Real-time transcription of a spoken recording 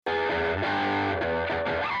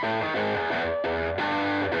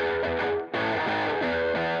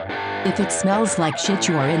If it smells like shit,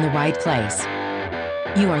 you are in the right place.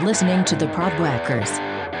 You are listening to the Podwhackers,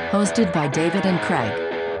 hosted by David and Craig.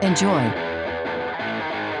 Enjoy.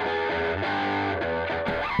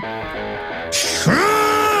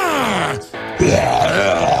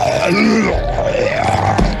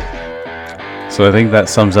 So I think that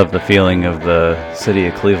sums up the feeling of the city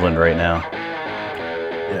of Cleveland right now.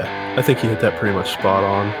 Yeah, I think you hit that pretty much spot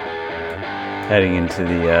on. Heading into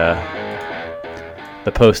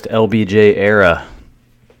the post LBJ era.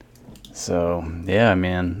 So yeah,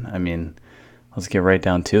 man. I mean, let's get right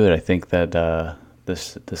down to it. I think that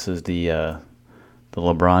this is the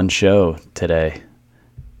LeBron show today.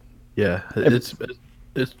 Yeah, it's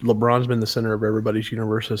LeBron's been the center of everybody's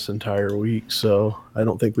universe this entire week, so I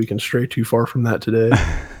don't think we can stray too far from that today.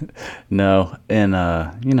 No, and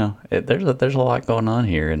there's a lot going on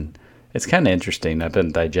here, and it's kind of interesting. I've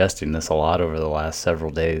been digesting this a lot over the last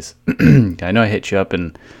several days. I know I hit you up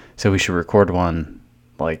and said we should record one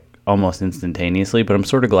like almost instantaneously, but I'm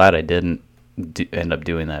sort of glad I didn't end up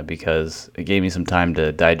doing that because it gave me some time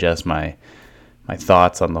to digest my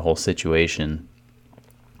thoughts on the whole situation.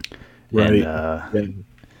 Right. And,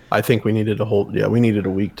 I think we needed we needed a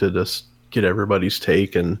week to just get everybody's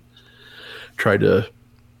take and try to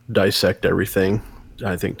dissect everything.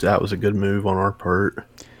 I think that was a good move on our part.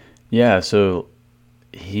 Yeah, so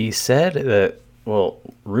he said that, well,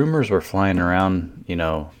 rumors were flying around,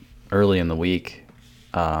 early in the week.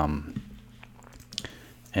 And,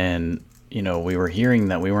 we were hearing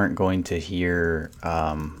that we weren't going to hear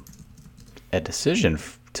a decision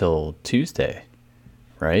till Tuesday,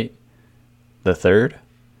 right? The 3rd.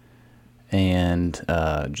 And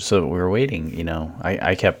so we were waiting,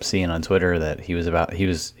 I kept seeing on Twitter that he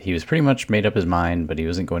was pretty much made up his mind, but he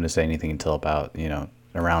wasn't going to say anything until about,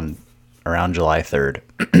 around July 3rd.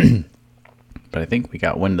 But I think we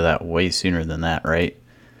got wind of that way sooner than that, right?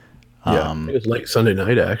 Yeah, it was late Sunday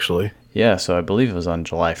night, actually. Yeah, so I believe it was on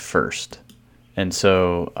July 1st. And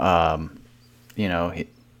so,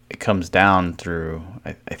 it comes down through,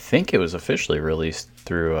 I think it was officially released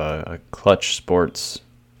through a Clutch Sports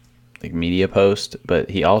media post, but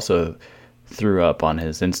he also threw up on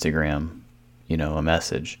his Instagram, a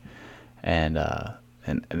message. And I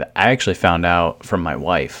actually found out from my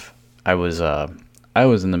wife. I was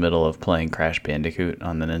in the middle of playing Crash Bandicoot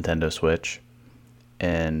on the Nintendo Switch,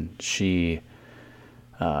 and she,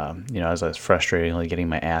 as I was frustratingly getting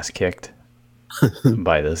my ass kicked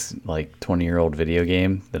by this 20-year-old video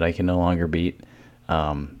game that I can no longer beat,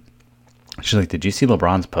 she's like, "Did you see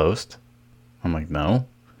LeBron's post?" I'm like, "No,"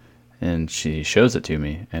 and she shows it to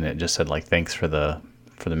me, and it just said "Thanks for the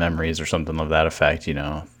memories" or something of that effect.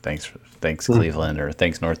 Thanks Cleveland or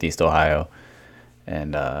thanks Northeast Ohio,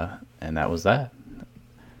 and that was that.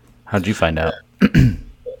 How'd you find out?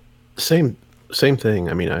 Same thing.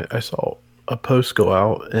 I mean, I saw a post go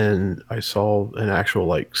out, and I saw an actual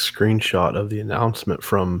screenshot of the announcement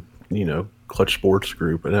from Clutch Sports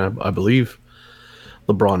Group, and I believe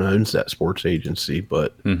LeBron owns that sports agency,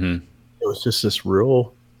 but it was just this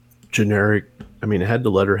real generic. I mean, it had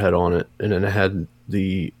the letterhead on it, and then it had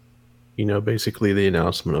the basically the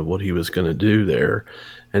announcement of what he was going to do there.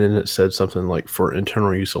 And then it said something like for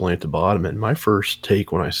internal use only at the bottom. And my first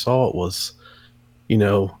take when I saw it was,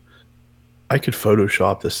 I could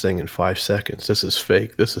Photoshop this thing in 5 seconds. This is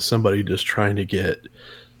fake. This is somebody just trying to get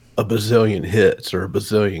a bazillion hits or a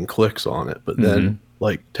bazillion clicks on it. But then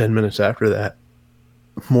 10 minutes after that,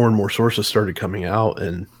 more and more sources started coming out,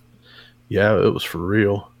 and yeah, it was for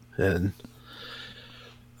real. And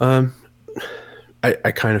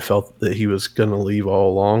I kind of felt that he was going to leave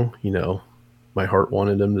all along. My heart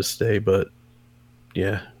wanted him to stay, but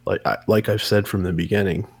yeah, like I've said from the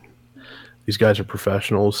beginning, these guys are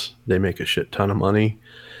professionals. They make a shit ton of money,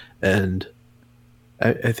 and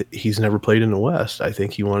he's never played in the West. I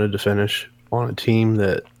think he wanted to finish on a team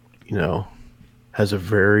that, has a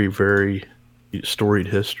very, very storied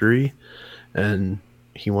history, and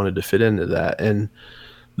he wanted to fit into that. And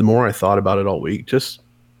the more I thought about it all week, just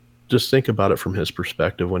think about it from his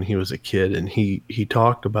perspective when he was a kid, and he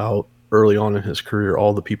talked about early on in his career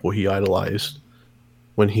all the people he idolized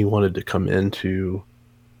when he wanted to come into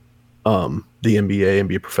the NBA and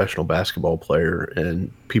be a professional basketball player,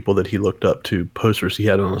 and people that he looked up to, posters he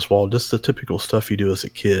had on his wall, just the typical stuff you do as a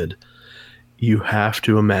kid. You have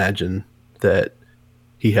to imagine that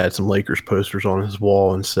he had some Lakers posters on his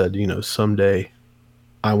wall and said, someday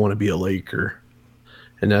I want to be a Laker.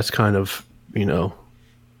 And that's kind of,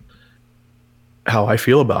 how I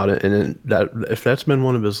feel about it. And that if that's been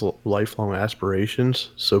one of his lifelong aspirations,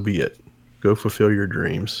 so be it. Go fulfill your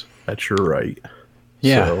dreams. That's your right.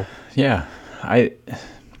 Yeah. So, yeah.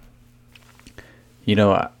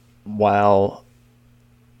 while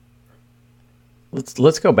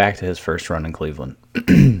let's go back to his first run in Cleveland.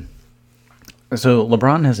 So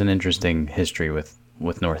LeBron has an interesting history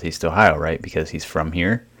with Northeast Ohio, right? Because he's from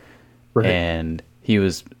here, Right. and he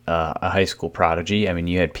was a high school prodigy. I mean,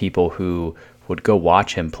 you had people who would go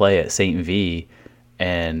watch him play at St. V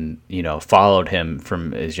and, followed him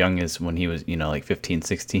from as young as when he was, like 15,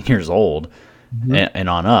 16 years old and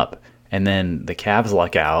on up. And then the Cavs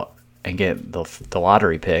luck out and get the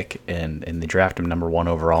lottery pick, and they draft him number 1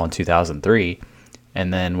 overall in 2003.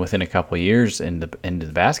 And then within a couple of years into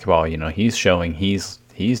the basketball, he's showing he's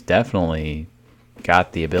definitely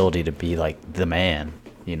got the ability to be like the man,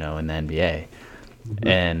 in the NBA.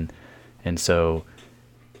 And so,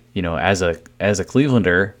 as a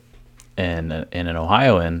Clevelander and an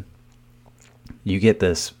Ohioan, you get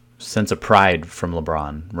this sense of pride from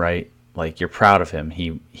LeBron, right? Like, you're proud of him.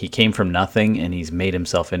 He came from nothing and he's made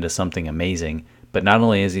himself into something amazing. But not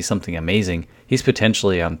only is he something amazing, he's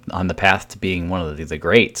potentially on the path to being one of the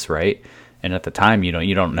greats, right? And at the time,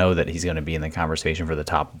 you don't know that he's going to be in the conversation for the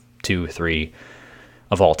top 2 or 3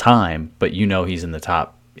 of all time, but he's in the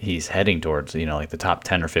top. He's heading towards like the top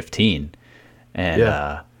 10 or 15,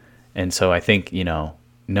 and so I think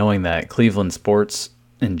knowing that Cleveland sports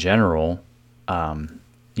in general,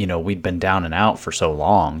 we'd been down and out for so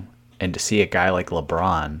long, and to see a guy like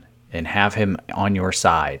LeBron and have him on your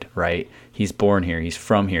side, right? He's born here. He's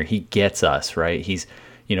from here. He gets us, right? He's,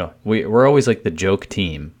 we're always like the joke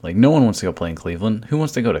team. Like, no one wants to go play in Cleveland. Who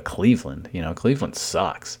wants to go to Cleveland? Cleveland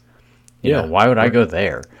sucks. Why would I go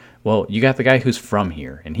there? Well, you got the guy who's from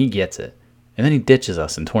here, and he gets it. And then he ditches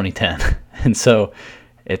us in 2010. And so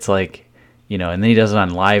it's like, and then he does it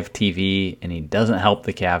on live TV, and he doesn't help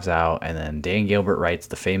the Cavs out. And then Dan Gilbert writes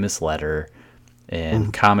the famous letter,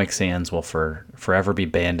 and Comic Sans will forever be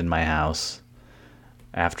banned in my house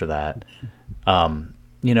after that.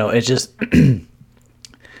 It just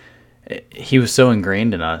he was so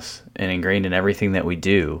ingrained in us and ingrained in everything that we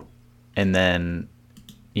do, and then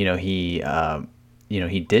he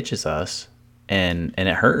ditches us, and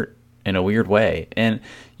it hurt in a weird way. And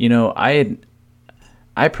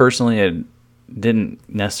I personally didn't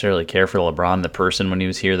necessarily care for LeBron the person when he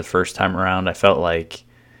was here the first time around. I felt like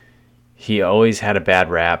he always had a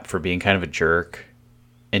bad rap for being kind of a jerk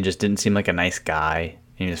and just didn't seem like a nice guy.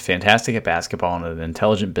 He was fantastic at basketball and an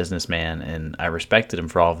intelligent businessman, and I respected him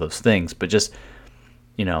for all of those things. But just,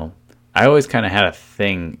 I always kind of had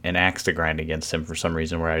an axe to grind against him for some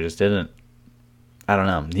reason, where I just didn't, I don't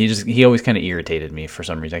know. He always kind of irritated me for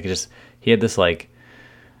some reason. He had this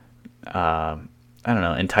I don't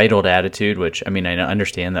know, entitled attitude, which, I mean, I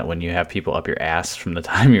understand that when you have people up your ass from the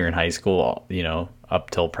time you're in high school,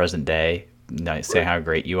 up till present day, say how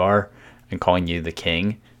great you are and calling you the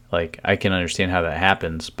king, like, I can understand how that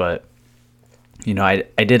happens. But, I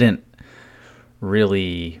didn't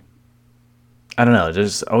really, I don't know,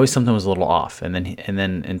 there's always something was a little off. And then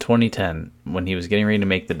in 2010, when he was getting ready to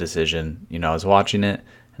make the decision, I was watching it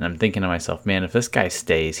and I'm thinking to myself, man, if this guy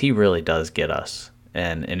stays, he really does get us.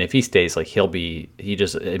 And if he stays, like, he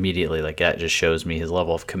just immediately, like, that just shows me his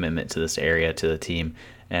level of commitment to this area, to the team.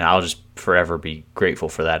 And I'll just forever be grateful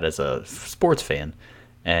for that as a sports fan.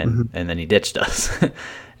 And then he ditched us.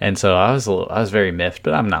 And so I was very miffed,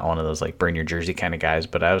 but I'm not one of those, like, burn your jersey kind of guys.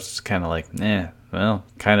 But I was just kind of like, well,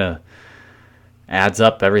 kind of adds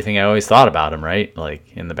up everything I always thought about him, right?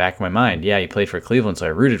 Like, in the back of my mind, yeah, he played for Cleveland, so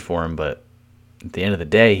I rooted for him. But at the end of the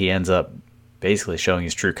day, he ends up basically showing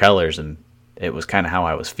his true colors, and it was kind of how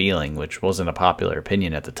I was feeling, which wasn't a popular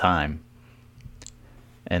opinion at the time.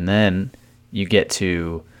 And then you get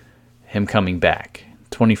to him coming back,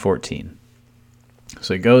 2014.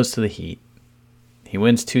 So he goes to the Heat. He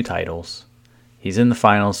wins 2 titles. He's in the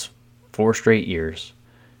finals 4 straight years.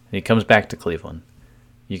 And he comes back to Cleveland.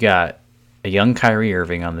 You got a young Kyrie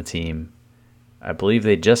Irving on the team. I believe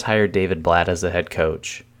they just hired David Blatt as the head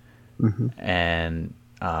coach. And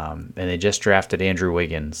they just drafted Andrew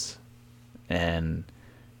Wiggins. And,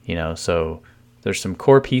 so there's some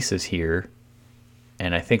core pieces here.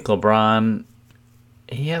 And I think LeBron,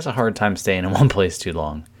 he has a hard time staying in one place too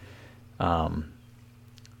long.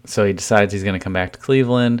 So he decides he's going to come back to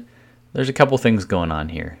Cleveland. There's a couple things going on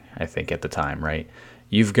here, I think, at the time, right?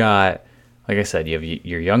 You've got, like I said, you have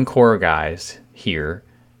your young core guys here.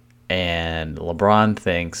 And LeBron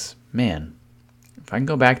thinks, man, if I can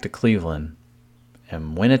go back to Cleveland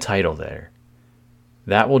and win a title there,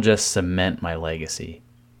 that will just cement my legacy.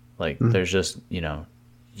 Like, there's just,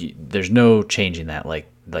 there's no changing that. Like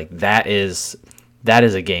that is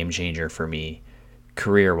a game changer for me,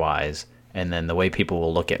 career-wise, and then the way people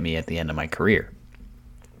will look at me at the end of my career,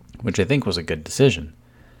 which I think was a good decision.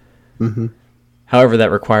 However,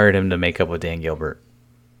 that required him to make up with Dan Gilbert.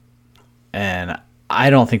 And I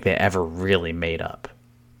don't think they ever really made up.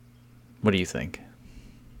 What do you think?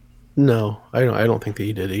 No, I don't think that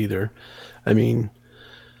he did either. I mean,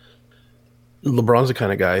 LeBron's the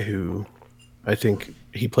kind of guy who I think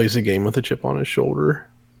he plays the game with a chip on his shoulder.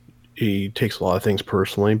 He takes a lot of things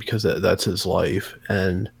personally because that's his life.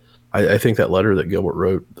 And I think that letter that Gilbert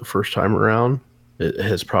wrote the first time around, it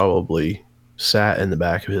has probably sat in the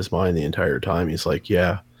back of his mind the entire time. He's like,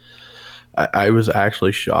 yeah, I was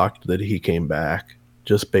actually shocked that he came back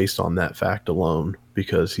just based on that fact alone,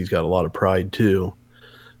 because he's got a lot of pride too.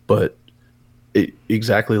 But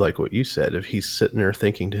exactly like what you said, if he's sitting there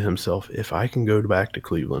thinking to himself, if I can go back to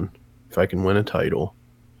Cleveland, if I can win a title,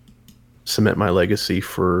 cement my legacy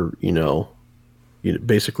for,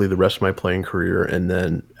 basically the rest of my playing career, and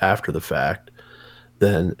then after the fact,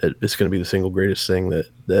 then it's going to be the single greatest thing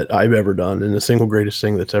that I've ever done, and the single greatest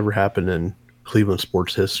thing that's ever happened in Cleveland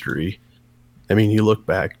sports history. I mean, you look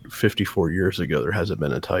back 54 years ago, there hasn't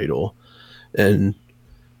been a title. And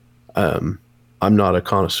I'm not a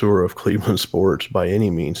connoisseur of Cleveland sports by any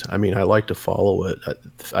means. I mean, I like to follow it.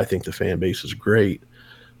 I think the fan base is great.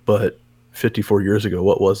 But 54 years ago,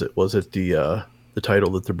 what was it? Was it the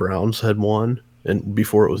title that the Browns had won, and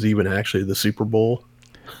before it was even actually the Super Bowl?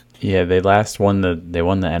 Yeah, they won the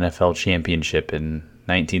NFL championship in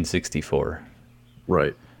 1964.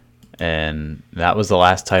 Right. And that was the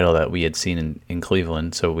last title that we had seen in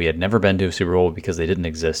Cleveland. So we had never been to a Super Bowl because they didn't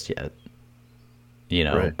exist yet.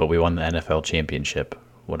 Right. But we won the NFL championship,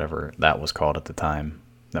 whatever that was called at the time.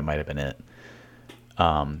 That might have been it.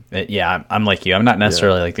 I'm like you. I'm not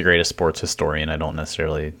necessarily like the greatest sports historian. I don't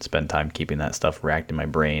necessarily spend time keeping that stuff racked in my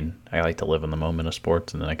brain. I like to live in the moment of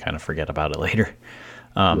sports, and then I kind of forget about it later.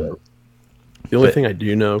 The only thing I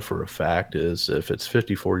do know for a fact is if it's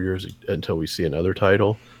 54 years until we see another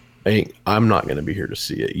title, I'm not going to be here to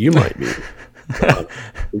see it. You might be,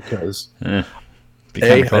 because I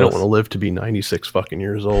don't want to live to be 96 fucking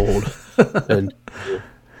years old, and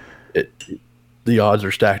the odds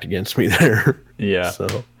are stacked against me there. Yeah.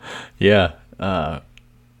 So, yeah.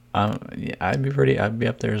 I'd be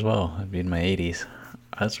up there as well. I'd be in my 80s.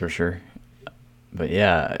 That's for sure. But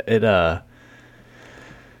yeah, it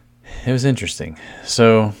was interesting.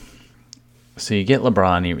 So you get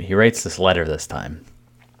LeBron. He writes this letter this time,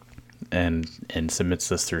 and submits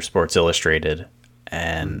this through Sports Illustrated,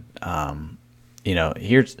 and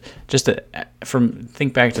here's just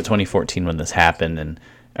think back to 2014 when this happened, and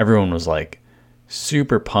everyone was like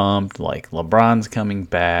super pumped, like LeBron's coming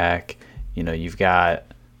back. You've got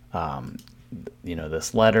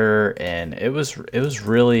this letter, and it was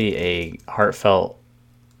really a heartfelt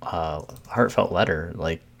letter.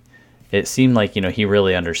 Like, it seemed like he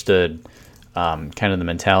really understood kind of the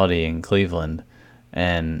mentality in Cleveland,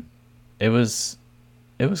 and it was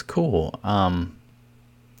cool. I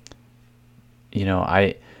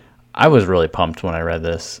was really pumped when I read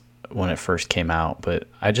this when it first came out, but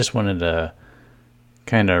I just wanted to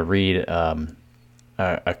kind of read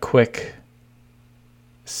a quick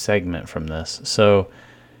segment from this. So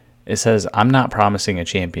it says, "I'm not promising a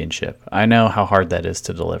championship. I know how hard that is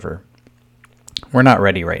to deliver. We're not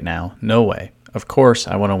ready right now. No way. Of course,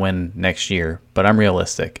 I want to win next year, but I'm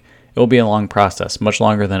realistic. It will be a long process, much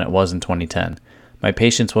longer than it was in 2010. My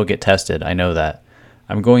patience will get tested, I know that.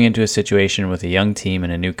 I'm going into a situation with a young team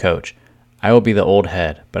and a new coach. I will be the old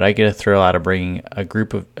head, but I get a thrill out of bringing a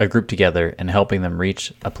group together and helping them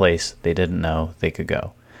reach a place they didn't know they could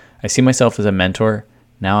go. I see myself as a mentor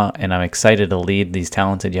now, and I'm excited to lead these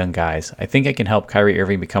talented young guys. I think I can help Kyrie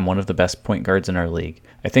Irving become one of the best point guards in our league.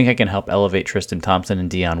 I think I can help elevate Tristan Thompson and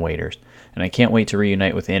Deion Waiters, and I can't wait to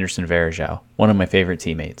reunite with Anderson Varejao, one of my favorite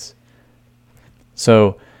teammates."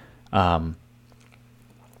 So, then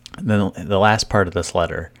the last part of this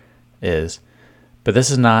letter is, "But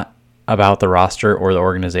this is not about the roster or the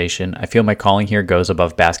organization. I feel my calling here goes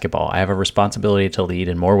above basketball. I have a responsibility to lead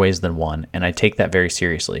in more ways than one, and I take that very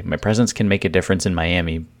seriously. My presence can make a difference in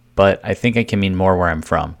Miami, but I think I can mean more where I'm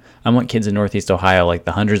from. I want kids in Northeast Ohio, like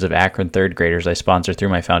the hundreds of Akron third graders I sponsor through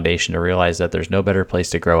my foundation, to realize that there's no better place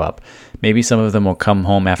to grow up. Maybe some of them will come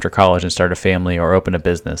home after college and start a family or open a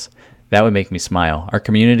business. That would make me smile. Our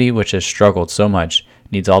community, which has struggled so much,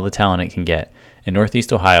 needs all the talent it can get. In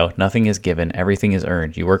Northeast Ohio, nothing is given, everything is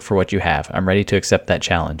earned. You work for what you have. I'm ready to accept that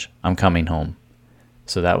challenge. I'm coming home."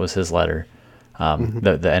 So that was his letter,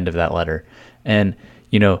 the end of that letter. And,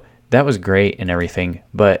 that was great and everything,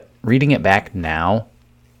 but reading it back now,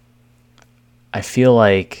 I feel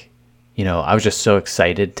like, I was just so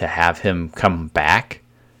excited to have him come back.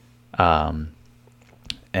 And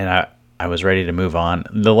I was ready to move on.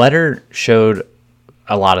 The letter showed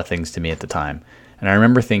a lot of things to me at the time. And I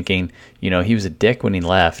remember thinking, he was a dick when he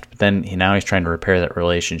left, but then now he's trying to repair that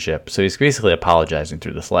relationship. So he's basically apologizing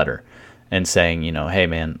through this letter and saying, hey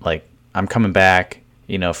man, like, I'm coming back,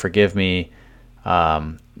 forgive me.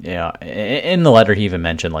 In the letter he even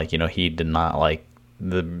mentioned, like, he did not like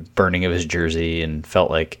the burning of his jersey and felt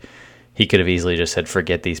like he could have easily just said,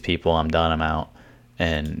 forget these people, I'm done, I'm out,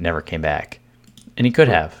 and never came back. And he could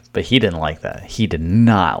have, but he didn't like that. He did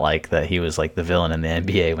not like that he was like the villain in the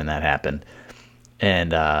NBA when that happened.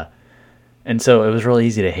 And so it was really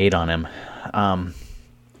easy to hate on him.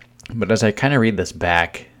 But as I kind of read this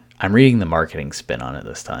back, I'm reading the marketing spin on it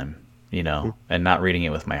this time, and not reading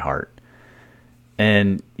it with my heart.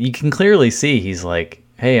 And you can clearly see he's like,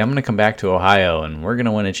 hey, I'm going to come back to Ohio and we're going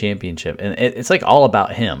to win a championship. And it's like all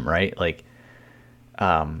about him, right? Like,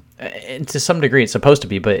 and to some degree it's supposed to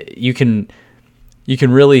be, but you can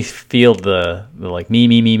really feel the like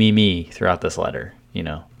me throughout this letter,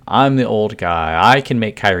 I'm the old guy. I can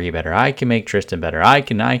make Kyrie better. I can make Tristan better. I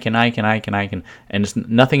can. And it's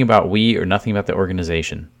nothing about we or nothing about the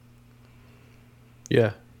organization.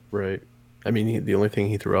 Yeah, right. I mean, the only thing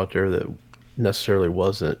he threw out there that necessarily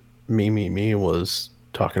wasn't me was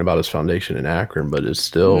talking about his foundation in Akron, but it's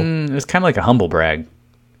still... it's kind of like a humble brag.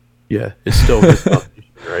 Yeah, it's still his foundation,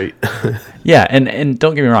 right? Yeah, and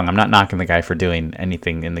don't get me wrong, I'm not knocking the guy for doing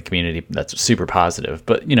anything in the community that's super positive,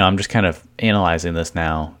 but, I'm just kind of analyzing this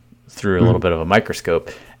now through a little bit of a microscope,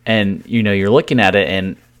 and, you're looking at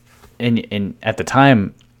it, and at the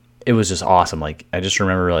time, it was just awesome. Like, I just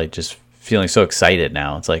remember, like, just feeling so excited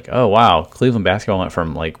now. It's like, oh, wow, Cleveland basketball went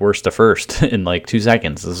from, like, worst to first in, like, 2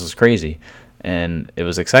 seconds. This is crazy. And it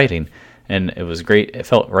was exciting, and it was great. It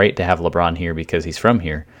felt right to have LeBron here because he's from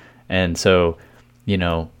here. And so,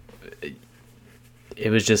 it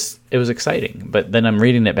was exciting. But then I'm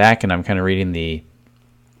reading it back, and I'm kind of reading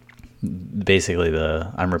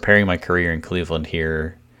I'm repairing my career in Cleveland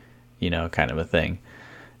here, kind of a thing.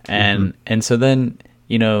 And so then,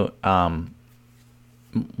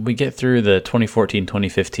 we get through the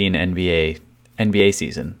 2014-2015 NBA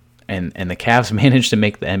season, and the Cavs managed to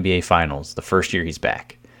make the NBA Finals the first year he's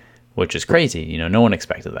back, which is crazy. No one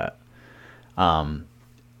expected that.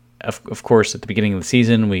 Of course, at the beginning of the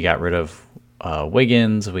season, we got rid of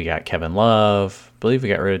Wiggins, we got Kevin Love, I believe we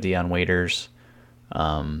got rid of Deion Waiters.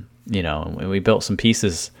 And we built some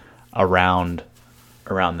pieces around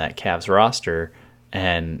that Cavs roster,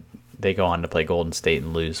 and they go on to play Golden State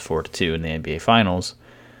and lose 4-2 in the NBA Finals.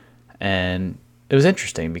 And it was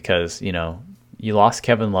interesting because, you lost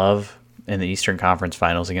Kevin Love in the Eastern Conference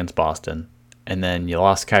Finals against Boston, and then you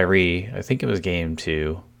lost Kyrie, I think it was game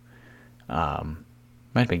 2, might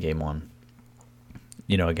have been game 1,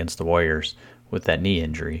 against the Warriors with that knee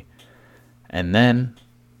injury. And then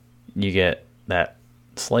you get that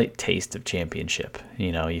slight taste of championship.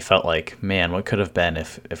 You felt like, man, what could have been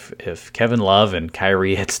if Kevin Love and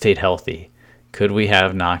Kyrie had stayed healthy? Could we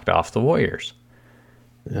have knocked off the Warriors?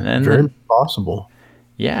 And very possible.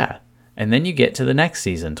 Yeah. And then you get to the next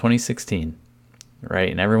season, 2016,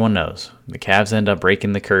 right? And everyone knows the Cavs end up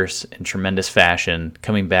breaking the curse in tremendous fashion,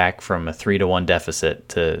 coming back from a 3-1 deficit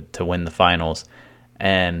to win the finals.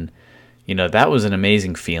 And, that was an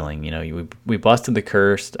amazing feeling. We busted the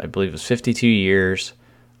curse. I believe it was 52 years.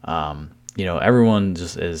 Everyone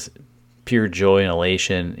just is pure joy and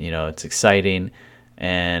elation. It's exciting,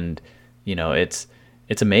 and it's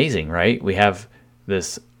amazing, right? We have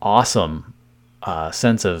this awesome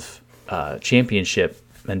sense of championship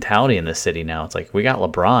mentality in this city now. It's like, we got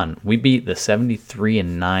LeBron. We beat the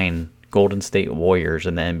 73-9 Golden State Warriors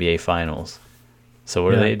in the NBA Finals. So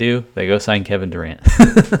what do? They go sign Kevin Durant.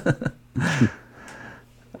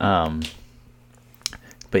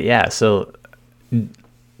 But yeah, so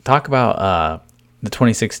talk about the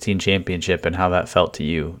 2016 championship and how that felt to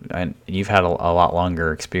you. And you've had a lot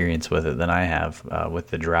longer experience with it than I have, with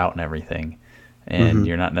the drought and everything. And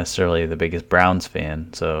you're not necessarily the biggest Browns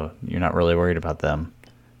fan, so you're not really worried about them.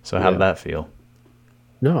 So how did that feel?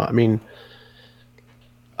 No, I mean,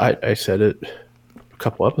 I said it a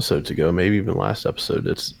couple episodes ago, maybe even last episode.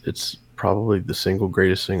 It's probably the single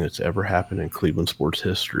greatest thing that's ever happened in Cleveland sports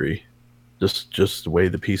history. Just the way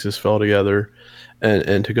the pieces fell together.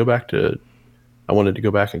 And to go back to, I wanted to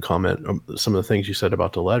go back and comment on some of the things you said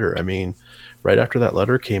about the letter. I mean, right after that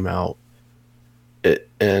letter came out,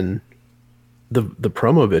 and the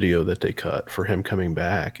promo video that they cut for him coming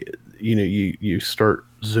back, you start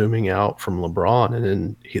zooming out from LeBron, and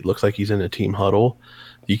then it looks like he's in a team huddle.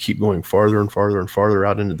 You keep going farther and farther and farther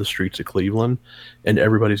out into the streets of Cleveland, and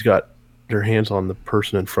everybody's got their hands on the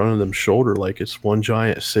person in front of them's shoulder like it's one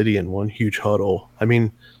giant city and one huge huddle. I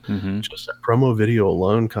mean, just that promo video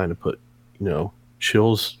alone kind of put,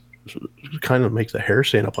 chills kind of makes the hair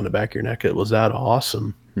stand up on the back of your neck. It was that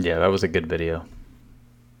awesome. Yeah, that was a good video.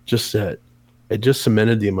 Just that it just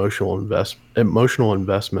cemented the emotional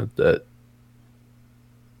investment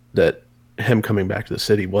that him coming back to the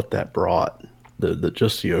city, what that brought, the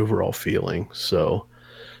just the overall feeling. So,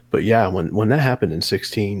 but yeah, when that happened in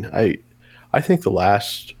 16, I think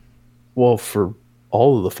for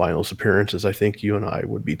all of the finals appearances, I think you and I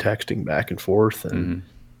would be texting back and forth, and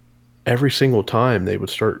every single time they would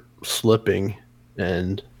start slipping,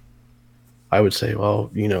 and I would say, well,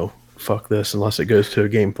 fuck this, unless it goes to a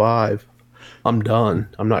game 5, I'm done.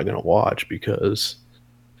 I'm not going to watch because,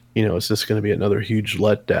 it's just going to be another huge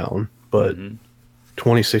letdown. But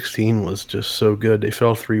 2016 was just so good. They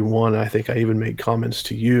fell 3-1. I think I even made comments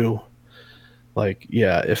to you like,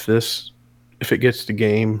 yeah, if it gets to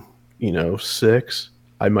game, 6,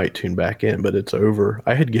 I might tune back in, but it's over.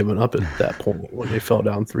 I had given up at that point when they fell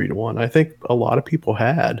down 3-1. I think a lot of people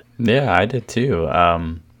had. Yeah, I did too.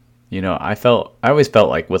 I always felt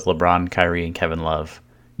like with LeBron, Kyrie, and Kevin Love,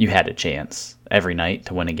 you had a chance every night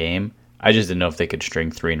to win a game. I just didn't know if they could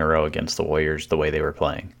string 3 in a row against the Warriors the way they were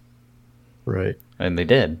playing. Right. And they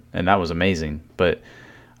did, and that was amazing. But,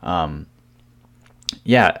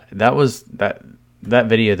 yeah, that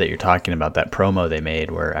video that you're talking about, that promo they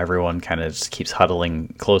made where everyone kind of just keeps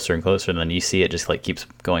huddling closer and closer, and then you see it just like keeps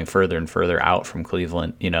going further and further out from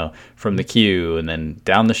Cleveland, from the queue, and then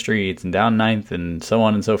down the streets and down 9th and so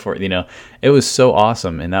on and so forth. It was so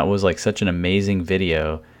awesome, and that was like such an amazing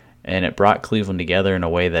video, and it brought Cleveland together in a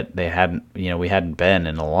way that we hadn't been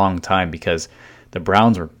in a long time, because the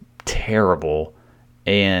Browns were terrible,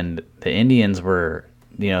 and the Indians were,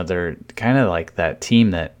 they're kind of like that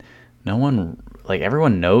team that no one, like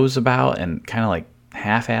everyone knows about and kind of like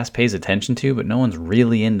half-ass pays attention to, but no one's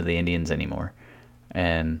really into the Indians anymore.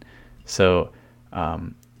 And so,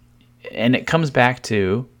 and it comes back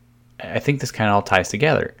to, I think this kind of all ties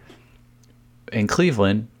together. In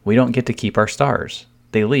Cleveland, we don't get to keep our stars.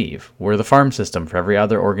 They leave. We're the farm system for every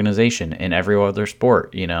other organization in every other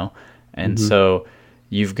sport, And so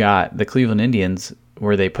you've got the Cleveland Indians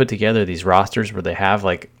where they put together these rosters where they have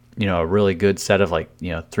like, a really good set of like,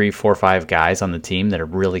 3, 4, 5 guys on the team that are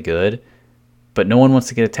really good, but no one wants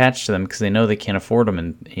to get attached to them because they know they can't afford them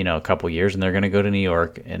in, a couple years, and they're going to go to New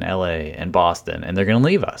York and LA and Boston, and they're going to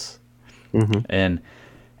leave us. And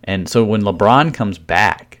so when LeBron comes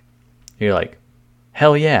back, you're like,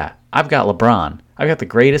 hell yeah, I've got LeBron. I've got the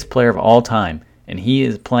greatest player of all time, and he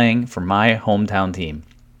is playing for my hometown team.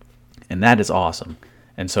 And that is awesome.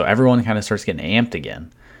 And so everyone kind of starts getting amped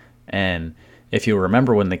again. And if you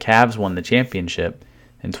remember when the Cavs won the championship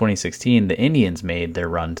in 2016, the Indians made their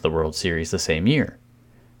run to the World Series the same year.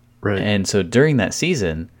 Right. And so during that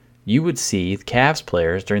season, you would see Cavs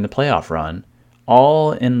players during the playoff run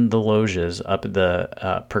all in the loges up at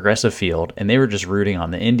the Progressive Field, and they were just rooting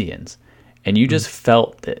on the Indians. And you just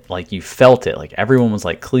felt it, like everyone was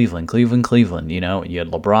like Cleveland, Cleveland, Cleveland. You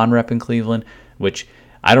had LeBron repping Cleveland, which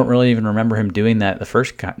I don't really even remember him doing that the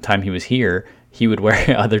first time he was here. He would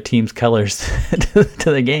wear other teams' colors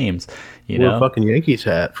to the games. A fucking Yankees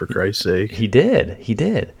hat, for Christ's sake. He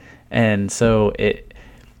did. And so it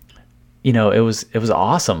was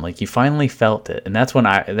awesome. Like you finally felt it, and that's when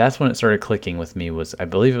it started clicking with me. I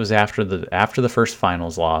believe it was after the first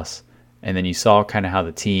finals loss, and then you saw kind of how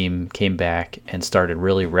the team came back and started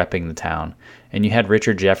really repping the town. And you had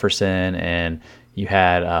Richard Jefferson, and you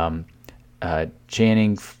had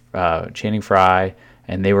Channing Frye,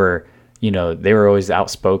 and they were always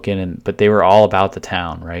outspoken, but they were all about the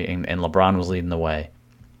town, right? And LeBron was leading the way,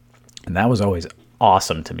 and that was always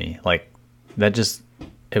awesome to me. Like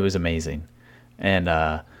it was amazing, and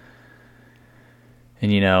I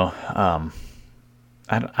don't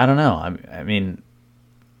know. I mean,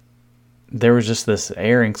 there was just this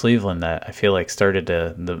air in Cleveland that I feel like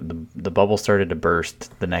the bubble started to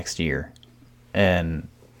burst the next year, and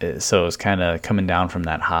so it was kind of coming down from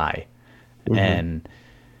that high, and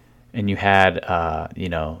you had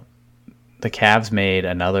the Cavs made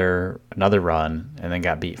another run and then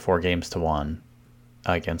got beat 4-1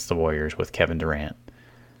 against the Warriors with Kevin Durant,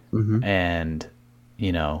 and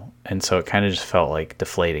so it kind of just felt like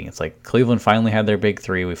deflating. It's like Cleveland finally had their big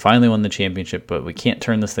 3. We finally won the championship, but we can't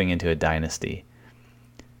turn this thing into a dynasty.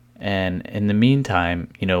 And in the meantime,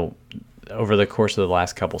 over the course of the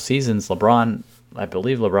last couple seasons, I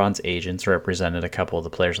believe LeBron's agents represented a couple of the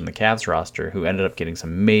players on the Cavs roster who ended up getting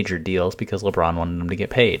some major deals because LeBron wanted them to get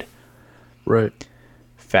paid. Right.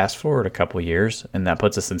 Fast forward a couple years, and that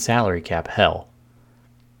puts us in salary cap hell,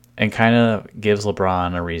 and kind of gives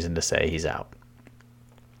LeBron a reason to say he's out.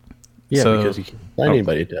 Yeah, because you can't find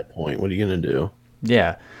anybody at that point. What are you going to do?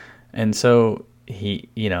 Yeah. And so,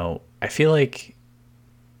 I feel like,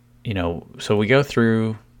 so we go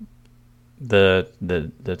through the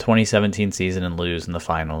 2017 season and lose in the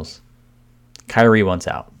finals. Kyrie wants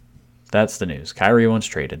out. That's the news. Kyrie wants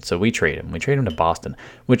traded, so we trade him. We trade him to Boston,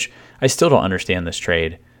 which I still don't understand this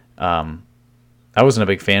trade. I wasn't a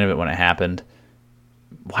big fan of it when it happened.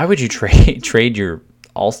 Why would you trade your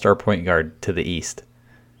all-star point guard to the East?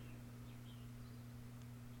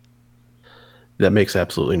 That makes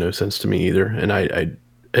absolutely no sense to me either.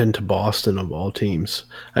 And to Boston of all teams.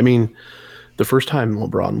 I mean, the first time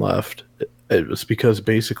LeBron left, it was because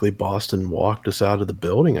basically Boston walked us out of the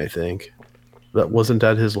building, I think. Wasn't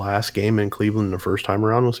that his last game in Cleveland the first time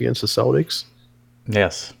around was against the Celtics?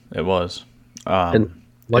 Yes, it was. And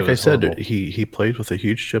like I said, horrible. he played with a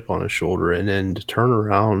huge chip on his shoulder, and then to turn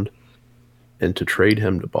around and to trade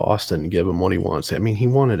him to Boston and give him what he wants. I mean, he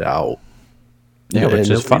wanted out. Yeah, which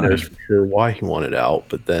is fine. Knows for sure why he wanted out,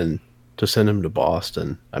 but then to send him to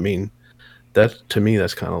Boston, I mean, that to me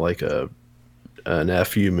that's kind of like an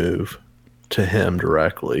FU move to him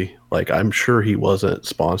directly. Like, I'm sure he wasn't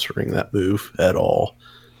sponsoring that move at all.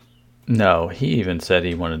 No, he even said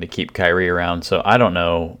he wanted to keep Kyrie around. So I don't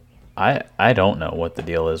know. I don't know what the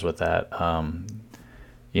deal is with that.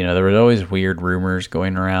 There was always weird rumors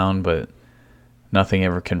going around, but nothing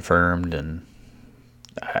ever confirmed. And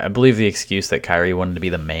I believe the excuse that Kyrie wanted to be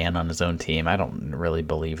the man on his own team. I don't really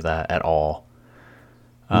believe that at all.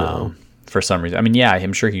 No. For some reason. I mean, yeah,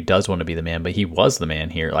 I'm sure he does want to be the man, but he was the man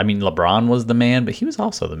here. I mean, LeBron was the man, but he was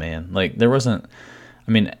also the man. Like, there wasn't...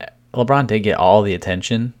 I mean, LeBron did get all the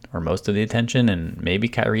attention, or most of the attention, and maybe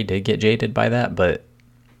Kyrie did get jaded by that, but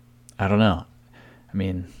I don't know. I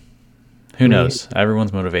mean, who knows?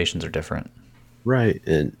 Everyone's motivations are different. Right,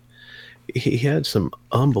 and he had some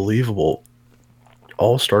unbelievable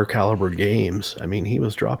all-star caliber games. I mean, he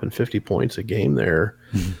was dropping 50 points a game there.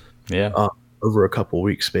 Yeah. Over a couple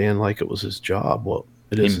weeks span, like it was his job. Well,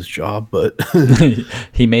 it is his job, but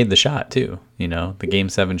he made the shot too. The Game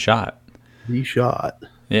 7 shot. He shot.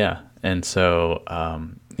 Yeah, and so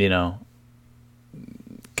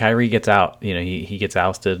Kyrie gets out. He gets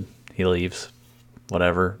ousted. He leaves.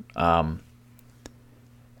 Whatever. That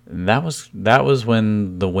was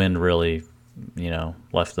when the wind really,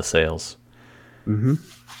 left the sails. Mm-hmm.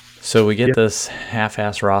 So we get this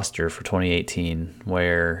half-ass roster for 2018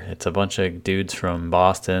 where it's a bunch of dudes from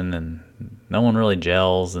Boston and no one really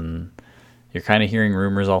gels, and you're kind of hearing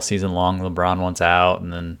rumors all season long LeBron wants out,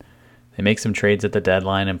 and then they make some trades at the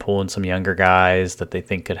deadline and pull in some younger guys that they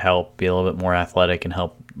think could help be a little bit more athletic and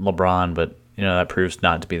help LeBron, but that proves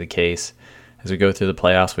not to be the case. As we go through the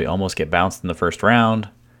playoffs, we almost get bounced in the first round.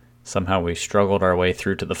 Somehow we struggled our way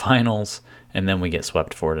through to the finals, and then we get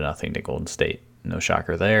swept 4-0 to Golden State. No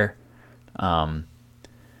shocker there. And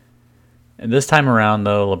this time around,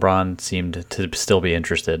 though, LeBron seemed to still be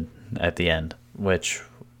interested at the end, which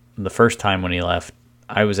the first time when he left,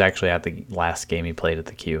 I was actually at the last game he played at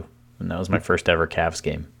the Q, and that was my first ever Cavs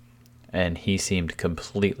game. And he seemed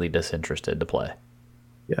completely disinterested to play.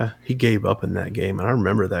 Yeah, he gave up in that game. And I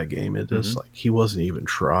remember that game. It just like he wasn't even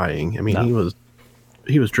trying. I mean,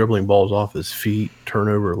 he was dribbling balls off his feet,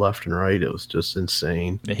 turnover left and right. It was just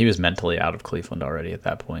insane. He was mentally out of Cleveland already at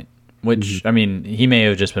that point, which, I mean, he may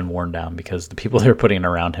have just been worn down because the people they were putting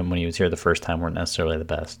around him when he was here the first time weren't necessarily the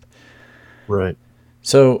best. Right.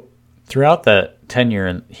 So throughout that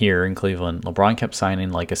tenure here in Cleveland, LeBron kept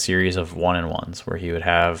signing like a series of 1-and-1s where he would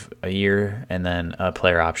have a year and then a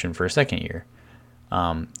player option for a second year.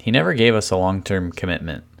 He never gave us a long-term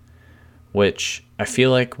commitment, which I feel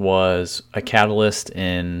like was a catalyst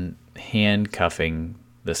in handcuffing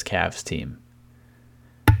this Cavs team.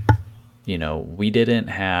 We didn't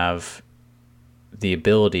have the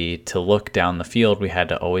ability to look down the field. We had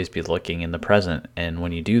to always be looking in the present. And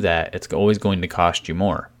when you do that, it's always going to cost you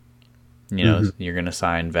more. You're going to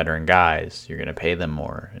sign veteran guys. You're going to pay them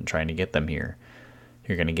more and trying to get them here.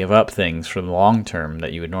 You're going to give up things for the long term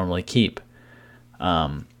that you would normally keep.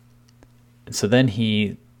 So then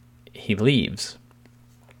he leaves.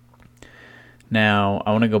 Now,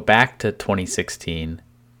 I want to go back to 2016.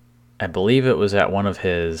 I believe it was at one of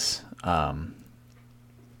his, it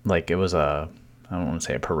was I don't want to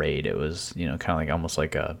say a parade. It was, kind of like almost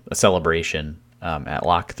like a celebration at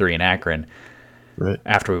Lock 3 in Akron. Right.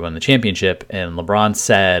 After we won the championship. And LeBron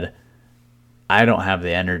said, I don't have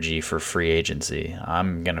the energy for free agency.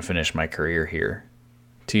 I'm going to finish my career here.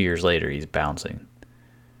 2 years later, he's bouncing.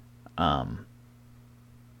 That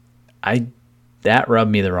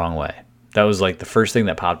rubbed me the wrong way. That was like the first thing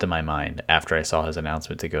that popped in my mind after I saw his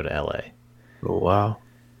announcement to go to LA. Oh, wow.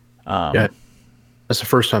 Yeah. That's the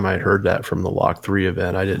first time I had heard that from the Lock 3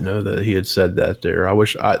 event. I didn't know that he had said that there.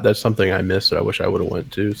 That's something I missed that I wish I would have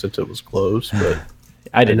went to since it was closed, but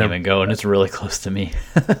I didn't even go, and it's really close to me.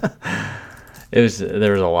 There was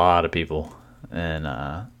a lot of people,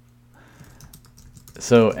 and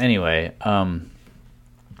so anyway,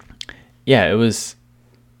 yeah, it was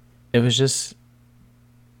just,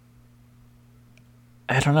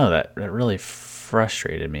 I don't know, that really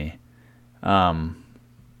frustrated me.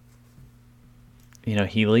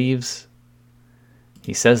 He leaves,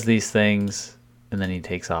 he says these things, and then he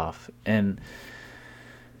takes off. And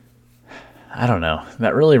I don't know,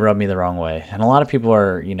 that really rubbed me the wrong way. And a lot of people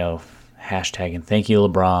are, hashtagging thank you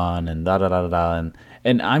LeBron and da da da da da.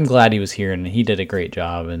 And I'm glad he was here and he did a great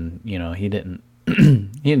job, and he didn't he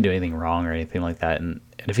didn't do anything wrong or anything like that. And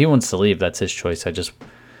if he wants to leave, that's his choice. I just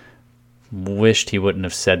wished he wouldn't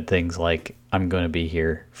have said things like, I'm going to be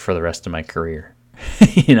here for the rest of my career,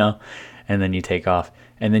 and then you take off.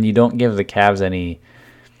 And then you don't give the Cavs any,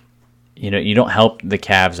 you don't help the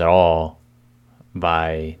Cavs at all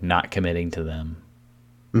by not committing to them,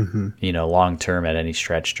 long term at any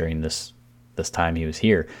stretch during this time he was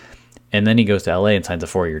here. And then he goes to LA and signs a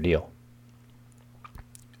 4-year deal.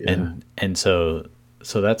 Yeah. And so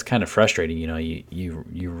that's kind of frustrating.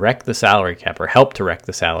 You wreck the salary cap, or help to wreck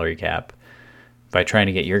the salary cap by trying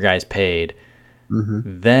to get your guys paid.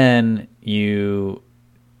 Then you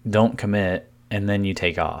don't commit, and then you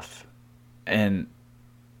take off. And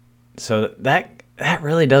so that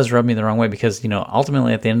really does rub me the wrong way, because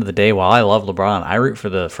ultimately at the end of the day, while I love LeBron, I root for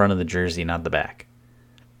the front of the jersey, not the back.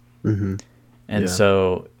 And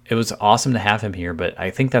so it was awesome to have him here, but I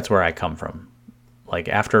think that's where I come from. Like,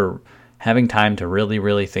 after having time to really,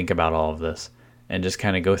 really think about all of this and just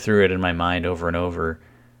kind of go through it in my mind over and over,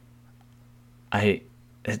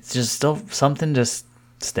 it's just still, something just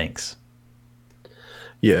stinks.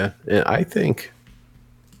 Yeah, and I think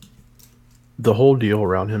the whole deal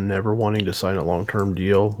around him never wanting to sign a long-term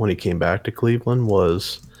deal when he came back to Cleveland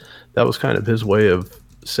was kind of his way of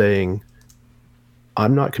saying,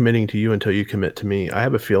 I'm not committing to you until you commit to me. I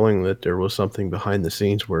have a feeling that there was something behind the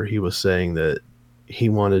scenes where he was saying that he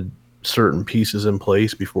wanted certain pieces in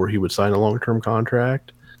place before he would sign a long-term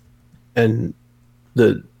contract, and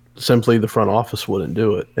simply the front office wouldn't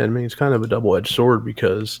do it. And I mean, it's kind of a double-edged sword,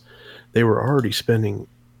 because they were already spending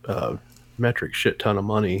metric shit ton of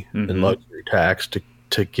money in luxury tax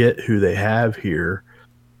to get who they have here,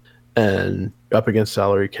 and up against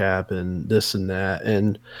salary cap and this and that.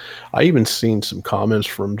 And I even seen some comments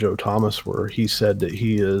from Joe Thomas where he said that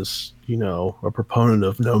he is, a proponent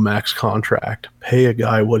of no max contract. Pay a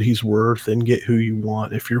guy what he's worth and get who you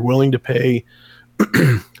want. If you're willing to pay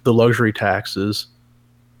the luxury taxes,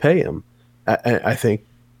 pay him. I think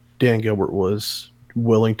Dan Gilbert was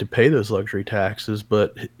willing to pay those luxury taxes,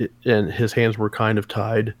 and his hands were kind of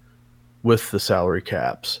tied with the salary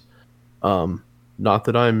caps. Not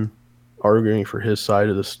that I'm arguing for his side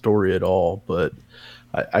of the story at all, but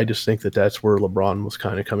I just think that that's where LeBron was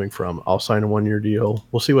kind of coming from. I'll sign a 1-year deal.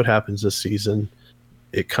 We'll see what happens this season.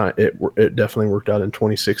 It definitely worked out in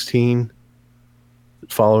 2016.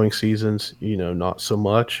 Following seasons, not so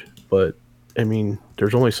much. But I mean,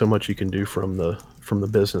 there's only so much you can do from the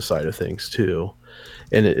business side of things too.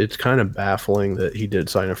 And it's kind of baffling that he did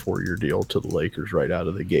sign a 4-year deal to the Lakers right out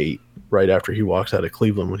of the gate, right after he walks out of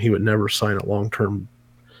Cleveland, when he would never sign a long-term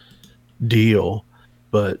deal.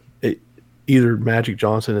 But either Magic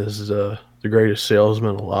Johnson is the greatest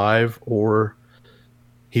salesman alive, or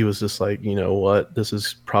he was just like, you know what, this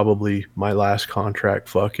is probably my last contract.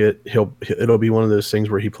 Fuck it. It'll be one of those things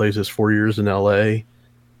where he plays his 4 years in LA.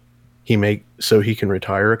 So he can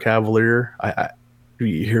retire a Cavalier.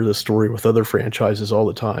 You hear this story with other franchises all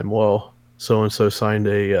the time. Well, so-and-so signed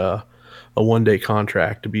a 1-day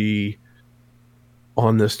contract to be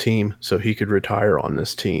on this team so he could retire on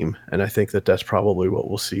this team. And I think that that's probably what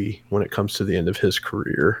we'll see when it comes to the end of his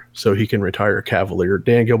career. So he can retire a Cavalier.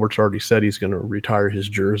 Dan Gilbert's already said he's going to retire his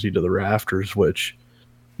jersey to the rafters, which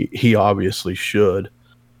he obviously should.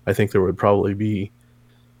 I think there would probably be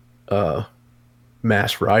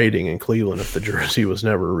mass rioting in Cleveland if the jersey was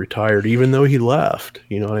never retired, even though he left.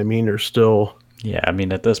 You know what I mean? There's still... Yeah, I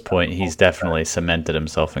mean, at this point, he's definitely cemented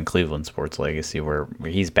himself in Cleveland sports legacy, where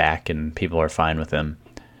he's back and people are fine with him.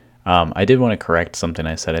 I did want to correct something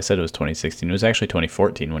I said. I said it was 2016. It was actually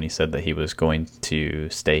 2014 when he said that he was going to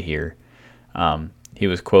stay here. He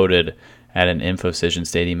was quoted at an InfoCision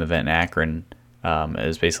Stadium event in Akron. It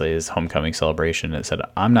was basically his homecoming celebration. It said,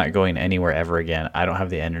 "I'm not going anywhere ever again. I don't have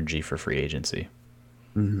the energy for free agency."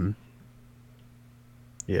 Mm-hmm.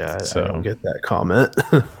 Yeah, I don't get that comment.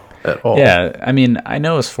 At all. Yeah, I mean, I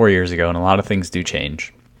know it was 4 years ago, and a lot of things do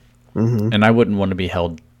change. Mm-hmm. And I wouldn't want to be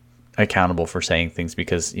held accountable for saying things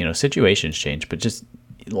because, situations change, but just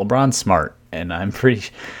LeBron's smart, and I'm pretty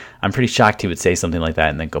shocked he would say something like that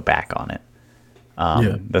and then go back on it.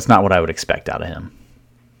 That's not what I would expect out of him.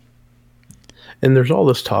 And there's all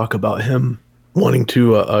this talk about him wanting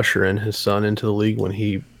to usher in his son into the league when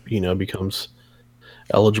he, becomes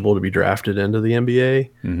eligible to be drafted into the NBA.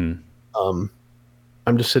 Mm-hmm.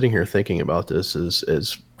 I'm just sitting here thinking about this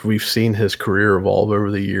as we've seen his career evolve over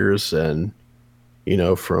the years, and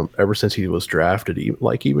from ever since he was drafted,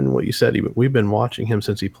 even what you said, even we've been watching him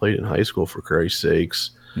since he played in high school. For Christ's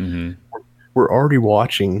sakes, Mm-hmm. we're already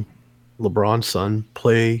watching LeBron's son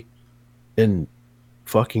play in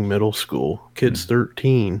fucking middle school. Kid's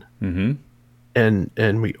 13, Mm-hmm.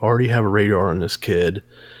 and we already have a radar on this kid.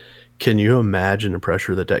 Can you imagine the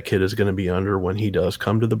pressure that kid is going to be under when he does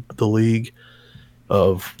come to the league?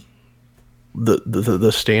 Of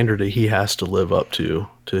the standard that he has to live up to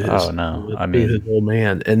his, his old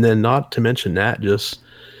man. And then not to mention that, just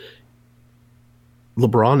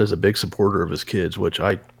LeBron is a big supporter of his kids, which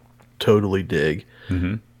I totally dig.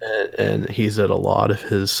 Mm-hmm. And he's at a lot of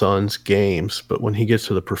his son's games, but when he gets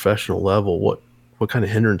to the professional level, what kind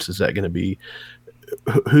of hindrance is that going to be?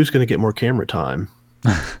 Who's going to get more camera time?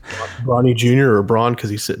 Bronny Jr. or Bron, because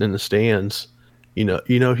he's sitting in the stands?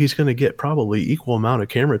 He's going to get probably equal amount of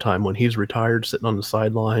camera time when he's retired, sitting on the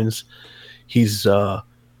sidelines. He's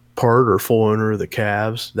part or full owner of the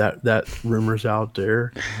Cavs. That rumor's out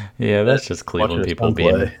there. Yeah, that's just Cleveland people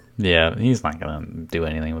being. Yeah, he's not going to do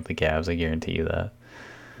anything with the Cavs. I guarantee you that.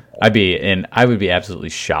 I would be absolutely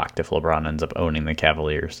shocked if LeBron ends up owning the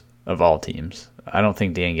Cavaliers of all teams. I don't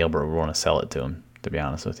think Dan Gilbert would want to sell it to him, to be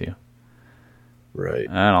honest with you. Right.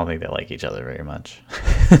 I don't think they like each other very much.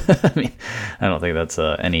 I mean, I don't think that's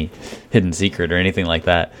any hidden secret or anything like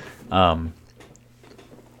that.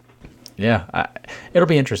 It'll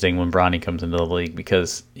be interesting when Bronny comes into the league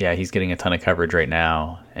because, he's getting a ton of coverage right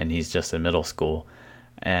now, and he's just in middle school.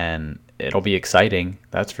 And it'll be exciting,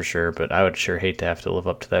 that's for sure, but I would sure hate to have to live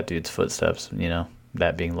up to that dude's footsteps,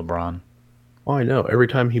 that being LeBron. Well, I know. Every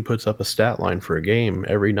time he puts up a stat line for a game,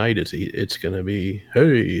 every night it's going to be,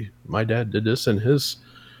 hey, my dad did this in his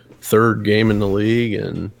third game in the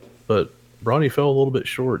league, but Bronny fell a little bit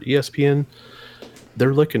short. ESPN,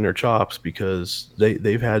 they're licking their chops because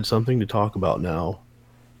they've had something to talk about now,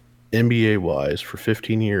 NBA-wise, for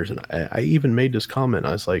 15 years. And I even made this comment.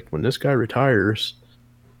 I was like, when this guy retires,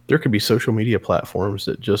 there could be social media platforms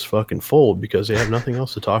that just fucking fold because they have nothing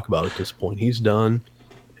else to talk about at this point. He's done.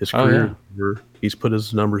 His career is over. He's put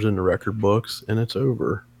his numbers in the record books, and it's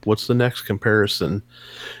over. What's the next comparison?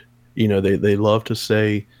 They love to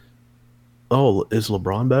say, oh, is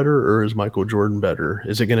LeBron better or is Michael Jordan better?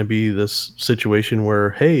 Is it going to be this situation where,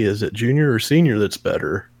 hey, is it junior or senior that's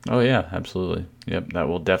better? Oh, yeah, absolutely. Yep, that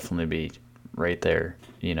will definitely be right there.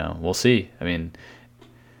 We'll see. I mean,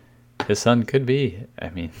 his son could be. I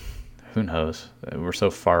mean, who knows? We're so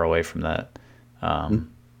far away from that.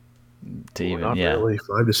 Not really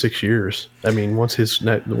 5 to 6 years. I mean, once his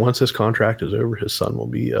contract is over, his son will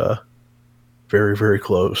be very, very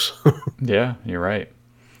close. Yeah, you're right.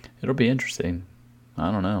 It'll be interesting.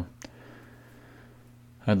 I don't know.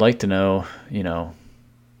 I'd like to know. It'll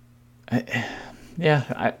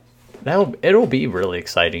be really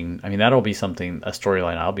exciting. I mean, that'll be a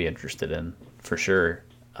storyline I'll be interested in for sure.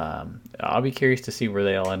 I'll be curious to see where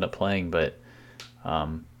they all end up playing, but.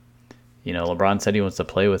 LeBron said he wants to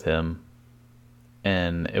play with him,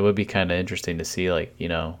 and it would be kind of interesting to see,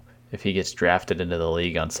 if he gets drafted into the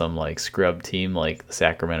league on some, scrub team like the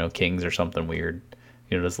Sacramento Kings or something weird.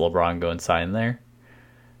 Does LeBron go and sign there?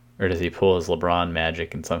 Or does he pull his LeBron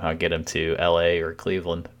magic and somehow get him to LA or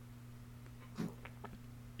Cleveland?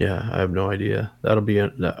 Yeah, I have no idea. That'll be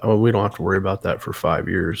we don't have to worry about that for 5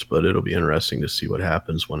 years, but it'll be interesting to see what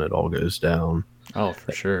happens when it all goes down. Oh,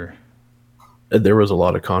 for sure. There was a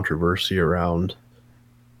lot of controversy around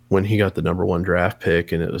when he got the number 1 draft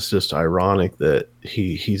pick, and it was just ironic that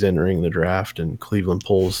he's entering the draft and Cleveland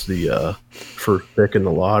pulls the first pick in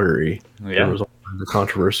the lottery. Yeah. There was all kinds of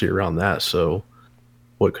controversy around that. So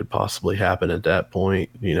what could possibly happen at that point?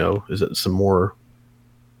 Is it some more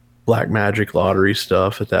black magic lottery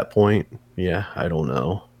stuff at that point? Yeah, I don't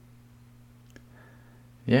know.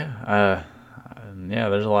 Yeah.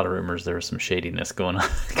 There's a lot of rumors there was some shadiness going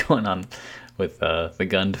on with the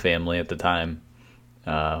Gund family at the time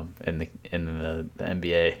in the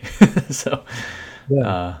NBA. So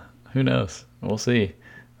who knows? We'll see.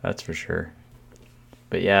 That's for sure.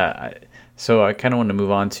 But yeah, so I kind of want to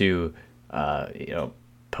move on to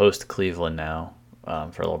post Cleveland now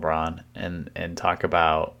for LeBron and talk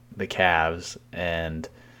about the Cavs and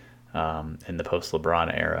in the post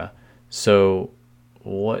LeBron era. So,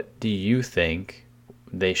 what do you think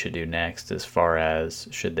they should do next? As far as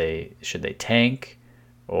should they tank,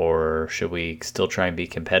 or should we still try and be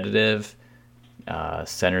competitive?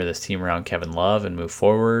 Center this team around Kevin Love and move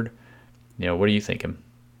forward. What are you thinking?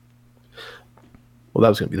 Well, that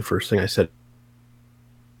was going to be the first thing I said.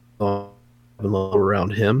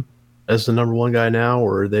 Around him as the number one guy now,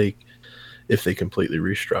 or if they completely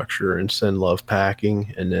restructure and send Love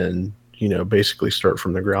packing and then basically start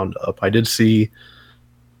from the ground up. I did see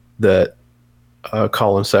that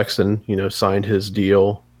Colin Sexton signed his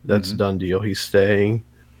deal. That's a done deal. He's staying.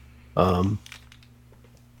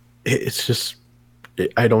 It's just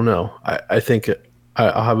I don't know. I think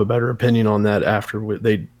I'll have a better opinion on that after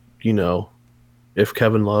they if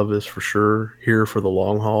Kevin Love is for sure here for the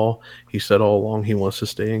long haul. He said all along he wants to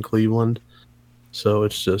stay in Cleveland. So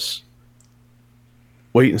it's just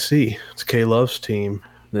wait and see. It's K Love's team.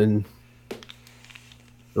 Then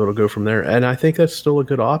it'll go from there. And I think that's still a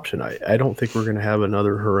good option. I don't think we're going to have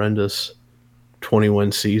another horrendous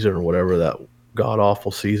 20-win season or whatever that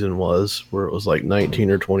god-awful season was, where it was like 19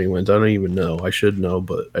 or 20 wins. I don't even know. I should know,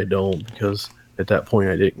 but I don't, because at that point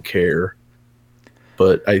I didn't care.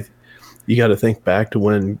 But you got to think back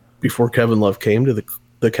to before Kevin Love came to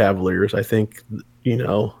the Cavaliers. I think,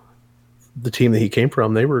 the team that he came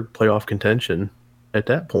from, they were playoff contention at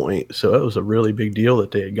that point. So it was a really big deal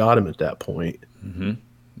that they had got him at that point. Mm-hmm.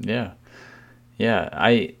 Yeah.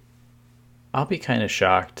 I'll be kind of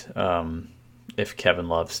shocked if Kevin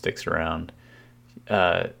Love sticks around.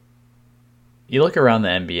 You look around the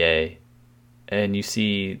NBA and you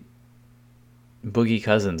see Boogie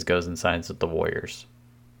Cousins goes and signs with the Warriors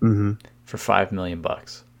for $5 million.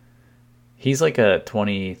 He's like a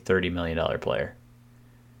 $20-30 million player.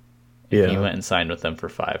 Yeah. He went and signed with them for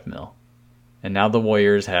 $5 million. And now the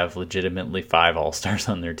Warriors have legitimately 5 All-Stars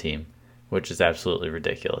on their team, which is absolutely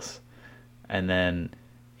ridiculous. And then,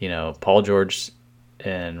 Paul George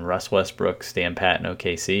and Russ Westbrook stand pat in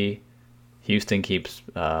OKC. Houston keeps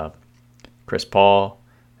Chris Paul,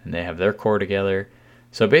 and they have their core together.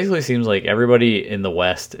 So it basically seems like everybody in the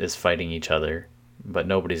West is fighting each other, but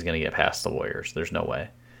nobody's going to get past the Warriors. There's no way.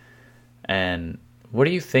 And what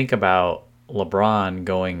do you think about LeBron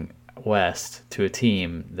going west to a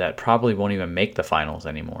team that probably won't even make the finals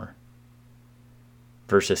anymore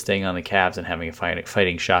versus staying on the Cavs and having a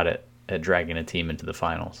fighting shot at dragging a team into the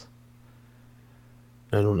finals?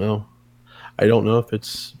 I don't know. I don't know if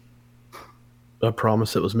it's a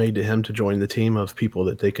promise that was made to him to join the team of people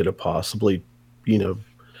that they could have possibly,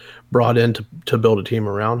 brought in to build a team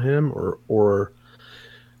around him, or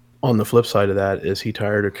on the flip side of that, is he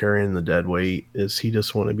tired of carrying the dead weight? Is he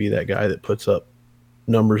just want to be that guy that puts up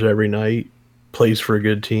numbers every night, plays for a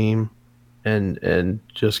good team, and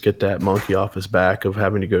just get that monkey off his back of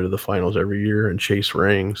having to go to the finals every year and chase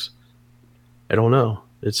rings? I don't know.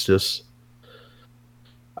 It's just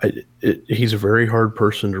he's a very hard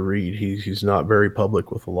person to read. He's not very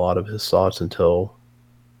public with a lot of his thoughts until,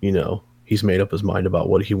 he's made up his mind about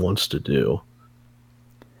what he wants to do.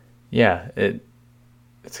 Yeah,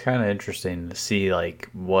 it's kind of interesting to see like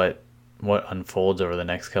what unfolds over the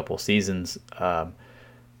next couple seasons.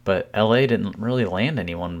 But LA didn't really land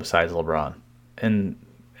anyone besides LeBron, and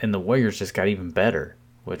the Warriors just got even better,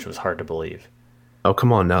 which was hard to believe. Oh,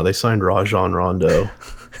 come on now. They signed Rajon Rondo.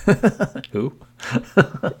 Who?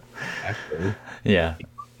 Actually, yeah.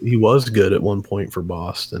 He was good at one point for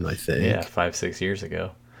Boston, I think. Yeah, 5-6 years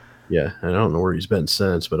ago. Yeah, and I don't know where he's been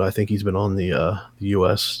since, but I think he's been on the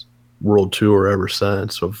U.S. World Tour ever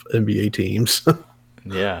since of NBA teams.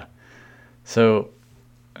 Yeah. So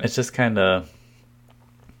it's just kind of,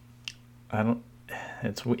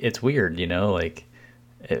 it's weird, like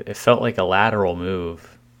it felt like a lateral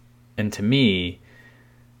move. And to me,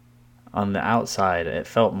 on the outside, it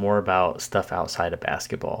felt more about stuff outside of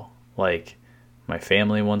basketball. Like my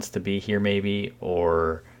family wants to be here maybe,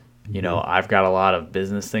 or, I've got a lot of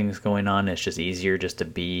business things going on. It's just easier just to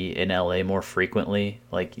be in LA more frequently.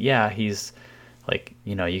 Like, yeah, he's like,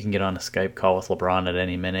 you can get on a Skype call with LeBron at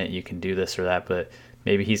any minute. You can do this or that, but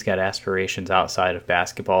maybe he's got aspirations outside of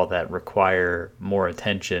basketball that require more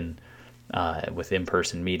attention with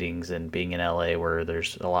in-person meetings and being in LA where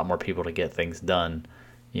there's a lot more people to get things done,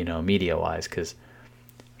 media-wise. Because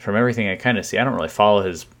from everything I kind of see, I don't really follow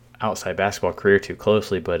his outside basketball career too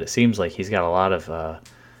closely, but it seems like he's got a lot of,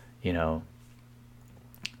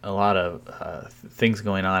 things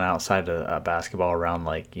going on outside of basketball around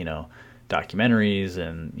like, documentaries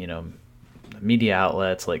and, media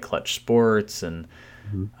outlets like Clutch Sports and,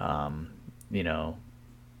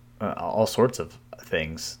 all sorts of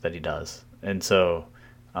things that he does. And so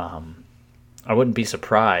I wouldn't be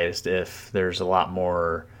surprised if there's a lot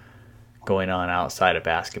more going on outside of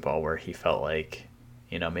basketball where he felt like,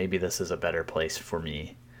 maybe this is a better place for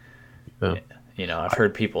me. Yeah. I've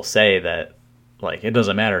heard people say that, like, it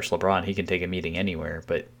doesn't matter, it's LeBron, he can take a meeting anywhere,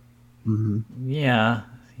 but yeah,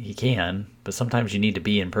 he can, but sometimes you need to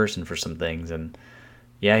be in person for some things, and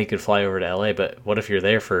yeah, he could fly over to LA, but what if you're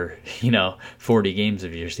there for, 40 games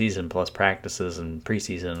of your season plus practices and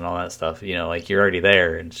preseason and all that stuff, like you're already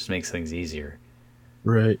there, and it just makes things easier.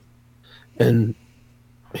 Right. And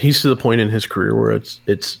he's to the point in his career where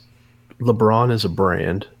it's LeBron is a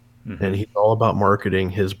brand, and he's all about marketing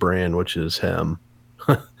his brand, which is him.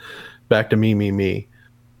 Back to me.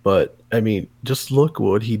 But I mean, just look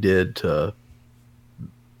what he did to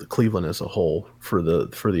Cleveland as a whole, for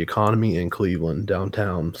the economy in Cleveland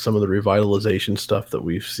downtown. Some of the revitalization stuff that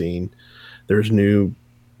we've seen. There's new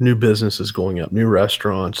businesses going up, new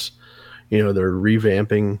restaurants. They're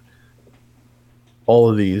revamping all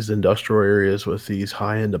of these industrial areas with these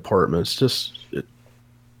high-end apartments.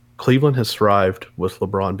 Cleveland has thrived with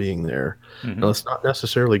LeBron being there. Now, it's not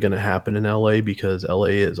necessarily going to happen in LA because LA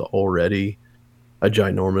is already a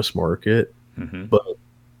ginormous market. But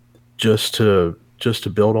just to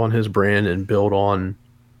build on his brand and build on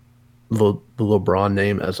the LeBron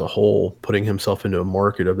name as a whole, putting himself into a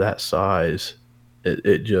market of that size,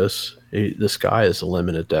 the sky is the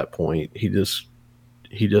limit at that point. He just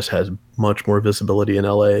has much more visibility in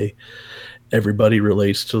LA. Everybody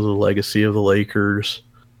relates to the legacy of the Lakers.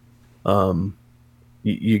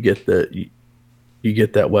 You get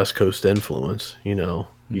that West Coast influence. You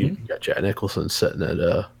got Jack Nicholson sitting at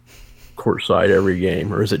courtside every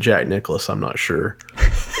game, or is it Jack Nicklaus? I'm not sure.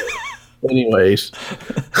 Anyways,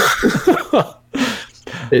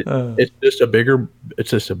 it's just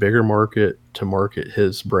a bigger market to market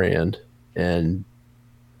his brand and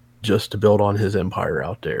just to build on his empire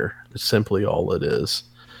out there. It's simply all it is.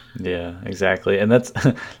 Yeah, exactly. And that's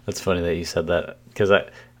funny that you said that, because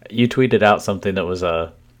you tweeted out something that was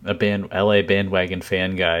a LA bandwagon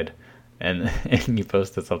fan guide, and you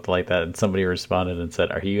posted something like that, and somebody responded and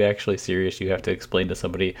said, "Are you actually serious? You have to explain to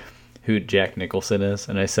somebody who Jack Nicholson is?"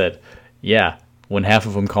 And I said, "Yeah, when half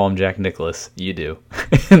of them call him Jack Nicklaus, you do."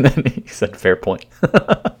 And then he said, "Fair point."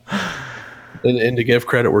 And to give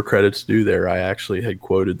credit where credit's due there, I actually had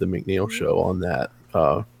quoted the McNeil show on that.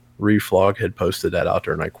 Reflog had posted that out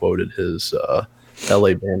there, and I quoted his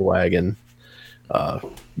LA bandwagon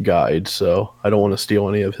guide. So I don't want to steal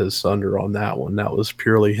any of his thunder on that one. That was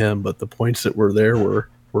purely him, but the points that were there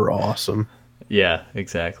were awesome. Yeah,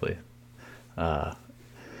 exactly. Well,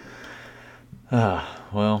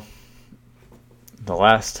 the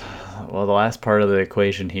last part of the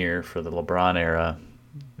equation here for the LeBron era,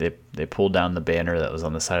 they pulled down the banner that was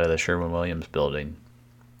on the side of the Sherwin Williams building.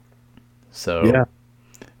 So yeah,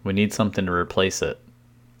 we need something to replace it.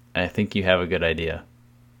 And I think you have a good idea.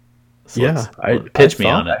 So pitch me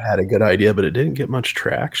on it. I had a good idea, but it didn't get much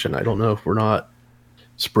traction. I don't know if we're not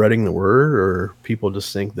spreading the word, or people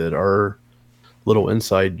just think that our little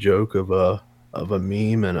inside joke of a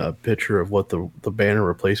meme and a picture of what the banner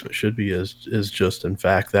replacement should be is just in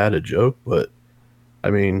fact that, a joke. But I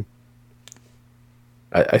mean,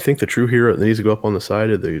 I think the true hero that needs to go up on the side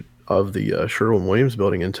of the Sherwin Williams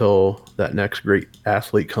building until that next great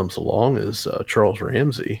athlete comes along is Charles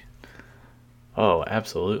Ramsey. Oh,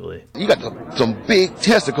 absolutely. You got some big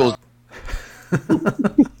testicles.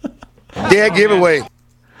 Dead giveaway.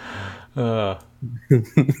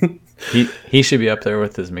 He should be up there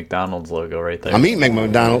with his McDonald's logo right there. I'm eating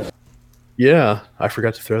McDonald's. Yeah, I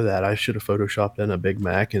forgot to throw that. I should have photoshopped in a Big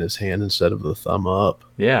Mac in his hand instead of the thumb up.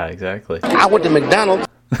 Yeah, exactly. I went to McDonald's.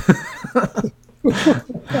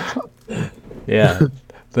 Yeah,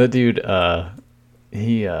 that dude,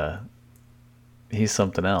 he's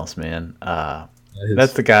something else, man.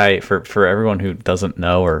 That's the guy, for everyone who doesn't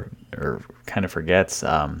know or kind of forgets.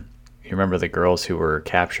 You remember the girls who were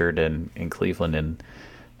captured in Cleveland and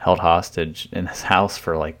held hostage in his house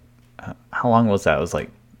for like, how long was that?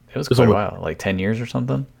 It was quite a while, like 10 years or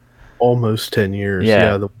something. Almost 10 years.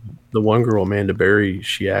 Yeah. The one girl, Amanda Berry,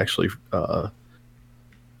 she actually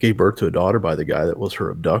gave birth to a daughter by the guy that was her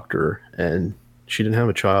abductor, and she didn't have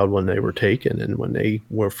a child when they were taken, and when they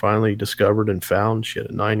were finally discovered and found, she had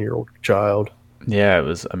a 9-year-old child. Yeah, it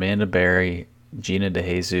was Amanda Berry, Gina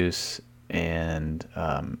DeJesus, and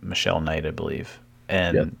Michelle Knight, I believe.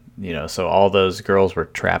 And so all those girls were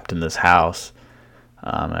trapped in this house.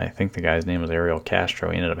 I think the guy's name was Ariel Castro.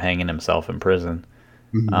 He ended up hanging himself in prison.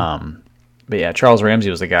 Mm-hmm. But yeah, Charles Ramsey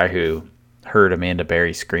was the guy who heard Amanda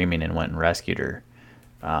Berry screaming and went and rescued her.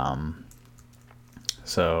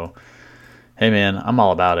 So, hey man, I'm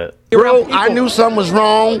all about it. Bro, I knew something was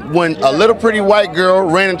wrong when a little pretty white girl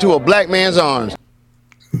ran into a black man's arms.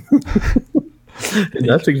 And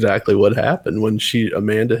that's exactly what happened when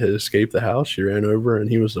Amanda had escaped the house. She ran over, and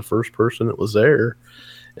he was the first person that was there.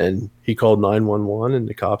 And he called 911, and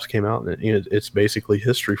the cops came out, and it's basically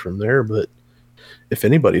history from there. But if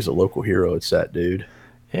anybody's a local hero, it's that dude.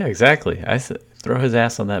 Yeah, exactly. I said, throw his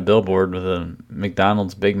ass on that billboard with a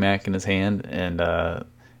McDonald's Big Mac in his hand, and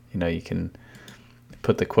you can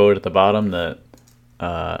put the quote at the bottom that,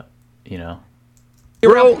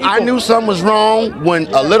 Bro, I knew something was wrong when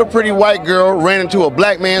a little pretty white girl ran into a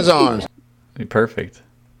black man's arms. Be perfect.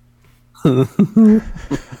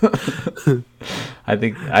 I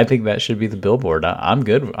think that should be the billboard. I'm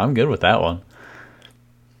good. I'm good with that one.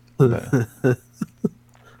 But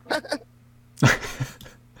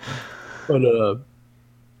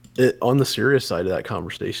on the serious side of that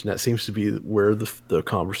conversation, that seems to be where the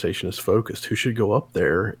conversation is focused. Who should go up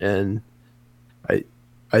there? And I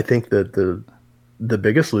think that the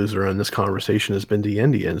biggest loser in this conversation has been the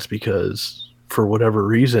Indians, because for whatever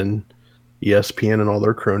reason, ESPN and all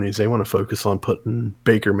their cronies, they want to focus on putting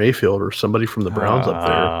Baker Mayfield or somebody from the Browns up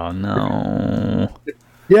there. Oh, no.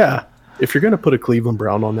 Yeah. If you're going to put a Cleveland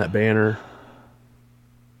Brown on that banner,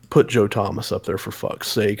 put Joe Thomas up there for fuck's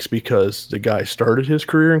sakes, because the guy started his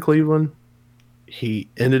career in Cleveland. He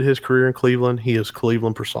ended his career in Cleveland. He is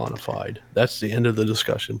Cleveland personified. That's the end of the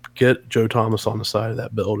discussion. Get Joe Thomas on the side of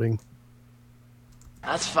that building.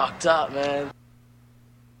 That's fucked up, man.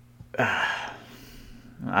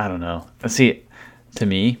 I don't know. See, to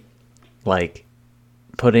me, like,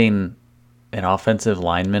 putting an offensive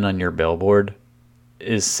lineman on your billboard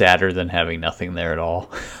is sadder than having nothing there at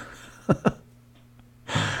all.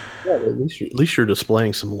 Yeah, at least you're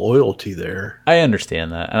displaying some loyalty there. I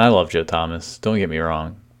understand that, and I love Joe Thomas. Don't get me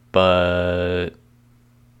wrong, but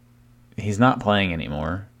he's not playing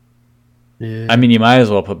anymore. Yeah. I mean, you might as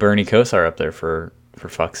well put Bernie Kosar up there for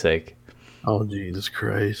fuck's sake. Oh, Jesus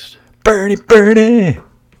Christ. Bernie!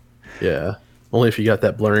 Yeah. Only if you got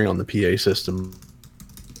that blurring on the PA system.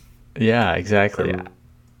 Yeah, exactly.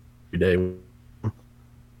 Every day.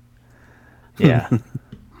 Yeah.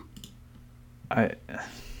 I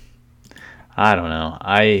don't know.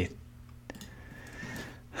 I'm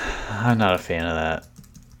not a fan of that.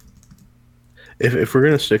 If we're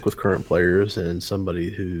going to stick with current players and somebody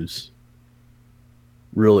who's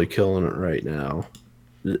really killing it right now,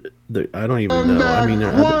 I don't even know. I mean,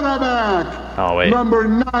 quarterback. Oh, wait. Number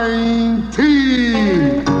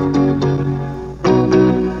 19.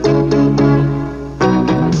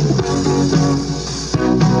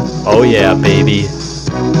 Oh, yeah, baby.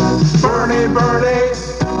 Bernie.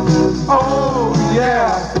 Oh,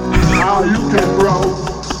 yeah. How you can throw.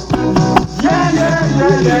 Yeah.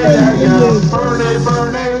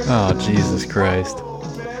 Bernie. Oh, Jesus Christ.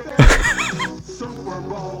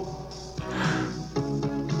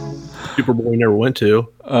 Super Bowl we never went to.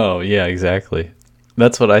 Oh, yeah, exactly.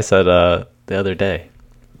 That's what I said the other day.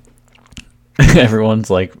 Everyone's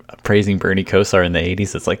like praising Bernie Kosar in the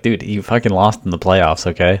 80s. It's like, dude, he fucking lost in the playoffs,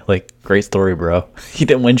 okay? Like, great story, bro. He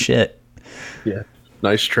didn't win shit. Yeah.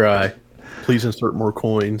 Nice try. Please insert more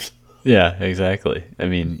coins. Yeah, exactly. I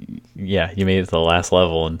mean, yeah, you made it to the last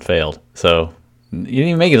level and failed. So, you didn't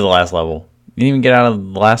even make it to the last level. You didn't even get out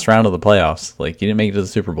of the last round of the playoffs. Like, you didn't make it to the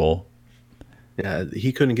Super Bowl. Yeah,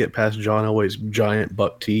 he couldn't get past John Elway's giant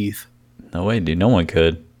buck teeth. No way, dude. No one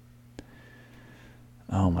could.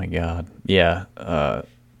 Oh, my God. Yeah. I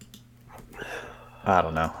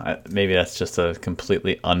don't know. Maybe that's just a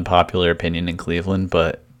completely unpopular opinion in Cleveland,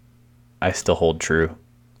 but I still hold true.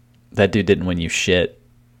 That dude didn't win you shit.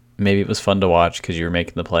 Maybe it was fun to watch because you were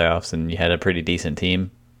making the playoffs and you had a pretty decent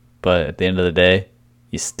team, but at the end of the day,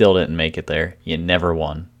 you still didn't make it there. You never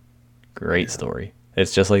won. Great story.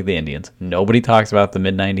 It's just like the Indians. Nobody talks about the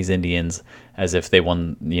mid-90s Indians as if they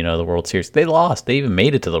won, the World Series. They lost. They even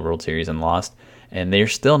made it to the World Series and lost, and they're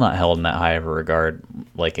still not held in that high of a regard,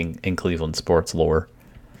 like in Cleveland sports lore.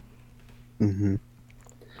 Mm-hmm.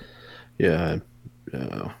 Yeah.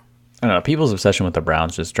 I don't know. People's obsession with the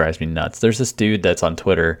Browns just drives me nuts. There's this dude that's on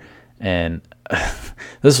Twitter, and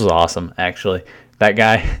this was awesome, actually. That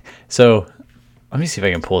guy. So let me see if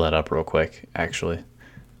I can pull that up real quick, actually.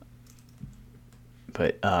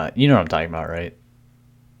 But you know what I'm talking about, right?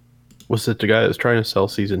 Was it the guy that was trying to sell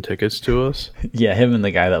season tickets to us? Yeah, him and the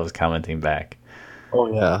guy that was commenting back.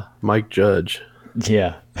 Oh, yeah. Mike Judge.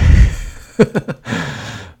 Yeah.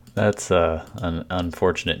 That's an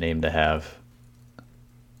unfortunate name to have.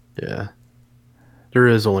 Yeah. There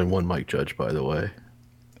is only one Mike Judge, by the way.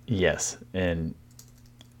 Yes. And,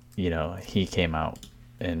 he came out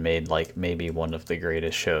and made, like, maybe one of the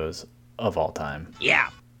greatest shows of all time. Yeah.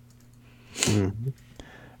 Mm-hmm.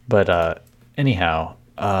 But, anyhow,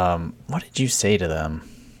 what did you say to them?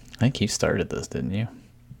 think you started this, didn't you?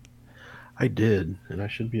 I did, and I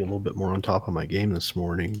should be a little bit more on top of my game this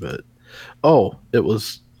morning, but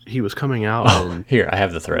he was coming out. And Here, I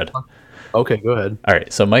have the thread. Okay, go ahead. All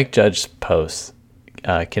right, so Mike Judge posts,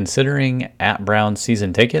 considering at Brown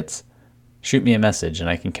season tickets, shoot me a message and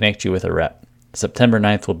I can connect you with a rep. September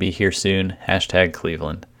 9th will be here soon,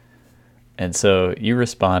 #Cleveland. And so you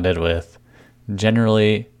responded with, I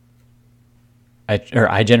generally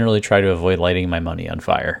try to avoid lighting my money on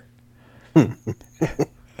fire.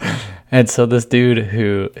 And so this dude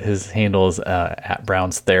who his handle is at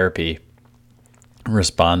Brown's Therapy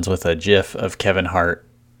responds with a gif of Kevin Hart,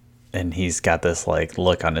 and he's got this like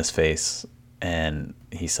look on his face, and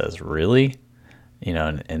he says, "Really?" You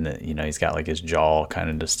know, and you know, he's got like his jaw kind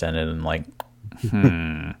of distended and like,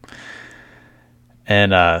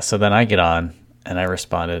 And so then I get on and I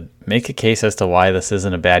responded, "Make a case as to why this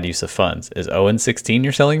isn't a bad use of funds. Is 0-16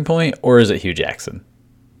 your selling point, or is it Hugh Jackson?"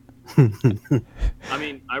 I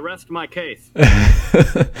mean, I rest my case.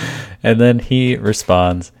 And then he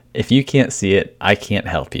responds, "If you can't see it, I can't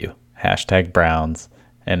help you. #Browns."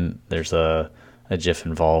 And there's a GIF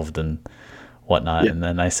involved and whatnot. Yeah. And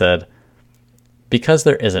then I said, "Because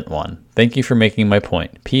there isn't one. Thank you for making my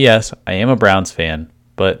point. P.S. I am a Browns fan,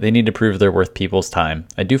 but they need to prove they're worth people's time.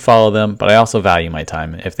 I do follow them, but I also value my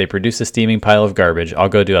time. If they produce a steaming pile of garbage, I'll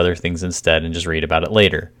go do other things instead and just read about it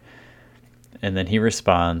later." And then he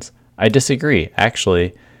responds, "I disagree.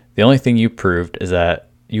 Actually, the only thing you proved is that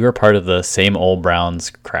you are part of the same old Browns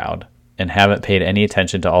crowd and haven't paid any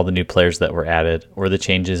attention to all the new players that were added or the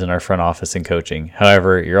changes in our front office and coaching.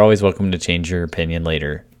 However, you're always welcome to change your opinion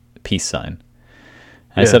later. Peace sign."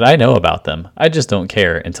 I said, "I know about them. I just don't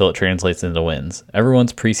care until it translates into wins.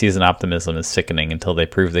 Everyone's preseason optimism is sickening until they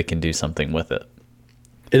prove they can do something with it."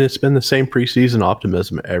 And it's been the same preseason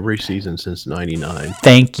optimism every season since '99.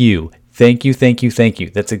 Thank you. Thank you, thank you, thank you.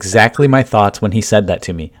 That's exactly my thoughts when he said that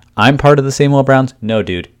to me. I'm part of the same old Browns? No,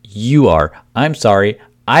 dude. You are. I'm sorry.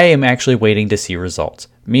 I am actually waiting to see results.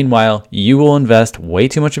 Meanwhile, you will invest way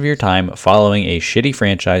too much of your time following a shitty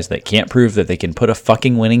franchise that can't prove that they can put a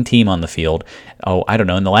fucking winning team on the field. Oh, I don't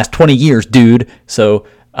know, in the last 20 years, dude. So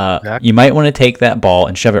you might want to take that ball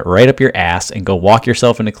and shove it right up your ass and go walk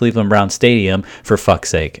yourself into Cleveland Browns Stadium for fuck's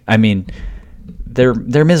sake. I mean,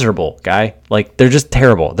 they're miserable, guy. Like, they're just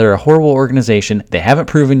terrible. They're a horrible organization. They haven't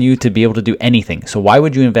proven you to be able to do anything. So why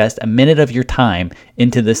would you invest a minute of your time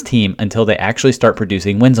into this team until they actually start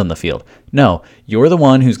producing wins on the field? No, you're the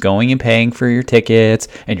one who's going and paying for your tickets,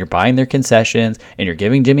 and you're buying their concessions, and you're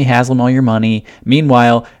giving Jimmy Haslam all your money.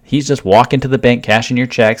 Meanwhile, he's just walking to the bank, cashing your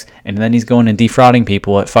checks, and then he's going and defrauding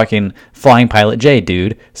people at fucking Flying Pilot J,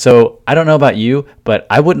 dude. So I don't know about you, but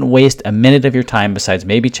I wouldn't waste a minute of your time besides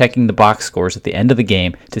maybe checking the box scores at the end of the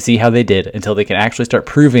game to see how they did until they can actually start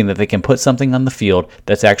proving that they can put something on the field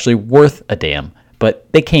that's actually worth a damn.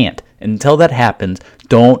 But they can't. And until that happens,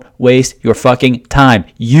 don't waste your fucking time.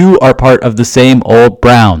 You are part of the same old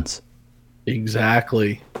Browns.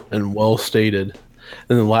 Exactly. And well stated.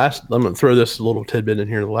 And I'm going to throw this little tidbit in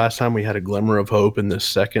here. The last time we had a glimmer of hope in this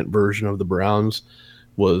second version of the Browns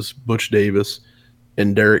was Butch Davis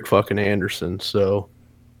and Derek fucking Anderson. So,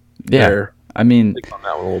 yeah, I mean, on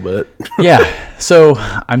that one a little bit. Yeah. So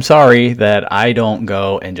I'm sorry that I don't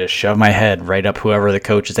go and just shove my head right up whoever the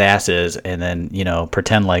coach's ass is and then, you know,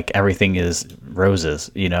 pretend like everything is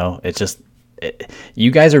roses. You know, it's just,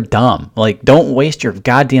 you guys are dumb. Like, don't waste your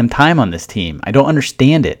goddamn time on this team. I don't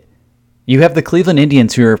understand it. You have the Cleveland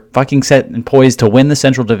Indians who are fucking set and poised to win the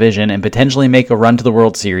Central Division and potentially make a run to the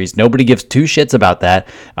World Series. Nobody gives two shits about that.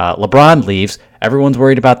 LeBron leaves. Everyone's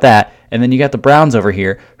worried about that. And then you got the Browns over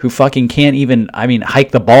here who fucking can't even,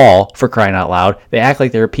 hike the ball, for crying out loud. They act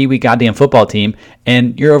like they're a peewee goddamn football team.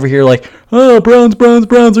 And you're over here like, oh, Browns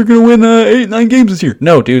are going to win 8-9 games this year.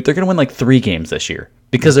 No, dude, they're going to win like 3 games this year.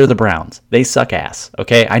 Because they're the Browns. They suck ass,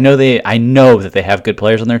 okay? I know that they have good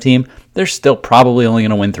players on their team. They're still probably only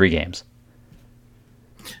going to win 3 games.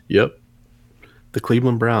 Yep. The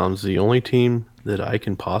Cleveland Browns, the only team that I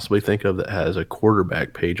can possibly think of that has a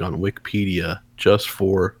quarterback page on Wikipedia just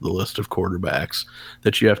for the list of quarterbacks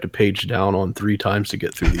that you have to page down on 3 times to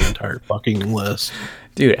get through the entire fucking list.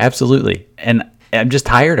 Dude, absolutely. And I'm just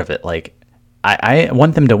tired of it. Like, I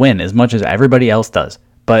want them to win as much as everybody else does.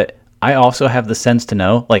 But I also have the sense to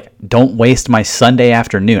know, like, don't waste my Sunday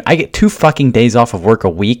afternoon. I get 2 fucking days off of work a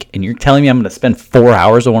week, and you're telling me I'm going to spend 4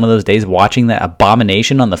 hours of one of those days watching that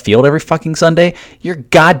abomination on the field every fucking Sunday? You're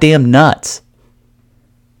goddamn nuts.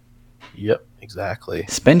 Yep. Exactly.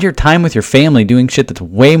 Spend your time with your family doing shit that's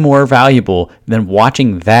way more valuable than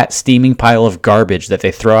watching that steaming pile of garbage that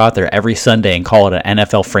they throw out there every Sunday and call it an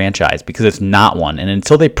NFL franchise, because it's not one. And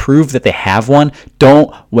until they prove that they have one,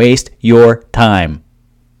 don't waste your time.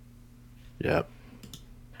 Yeah.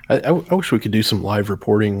 I wish we could do some live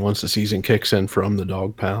reporting once the season kicks in from the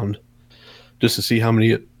dog pound, just to see how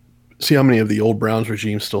many of the old Browns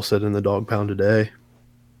regimes still sit in the dog pound today.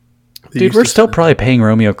 Dude, we're still probably paying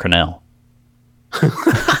Romeo Crennel.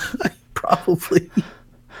 Probably.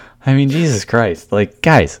 I mean, Jesus Christ. Like,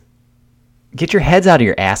 guys, get your heads out of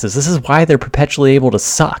your asses. This is why they're perpetually able to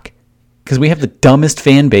suck. Because we have the dumbest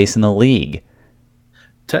fan base in the league.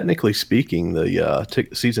 Technically speaking, the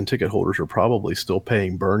season ticket holders are probably still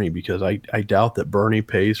paying Bernie, because I doubt that Bernie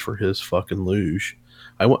pays for his fucking luge.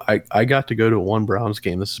 I got to go to one Browns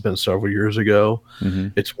game. This has been several years ago. Mm-hmm.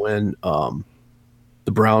 It's when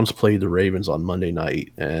the Browns played the Ravens on Monday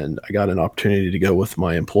night, and I got an opportunity to go with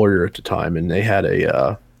my employer at the time, and they had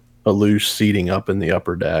a luge seating up in the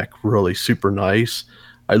upper deck, really super nice.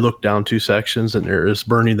 I looked down 2 sections, and there is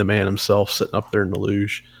Bernie the man himself sitting up there in the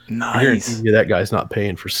luge. Nice. That guy's not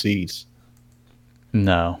paying for seats.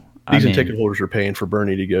 No. Season ticket holders are paying for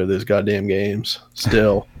Bernie to go to those goddamn games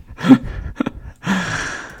still.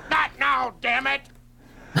 Not now, damn it!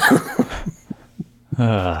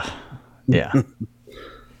 Yeah.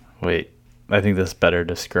 Wait, I think this better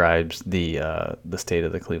describes the state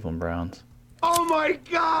of the Cleveland Browns. Oh my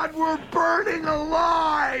God, we're burning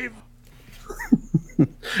alive!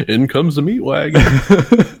 In comes the meat wagon.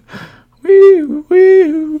 Woo,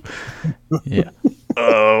 woo. Yeah.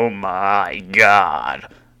 Oh my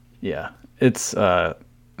God. Yeah. It's I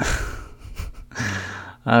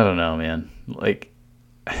don't know, man. Like,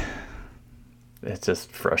 it's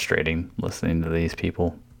just frustrating listening to these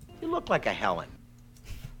people. You look like a Helen.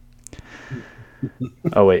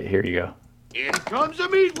 Oh wait, here you go. In comes the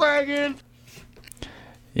meat wagon!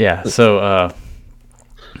 Yeah, so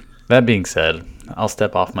that being said, I'll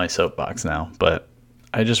step off my soapbox now, but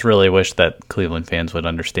I just really wish that Cleveland fans would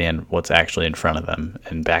understand what's actually in front of them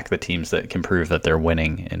and back the teams that can prove that they're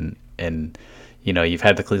winning. And you know, you've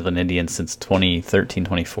had the Cleveland Indians since 2013,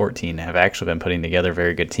 2014, have actually been putting together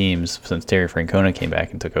very good teams since Terry Francona came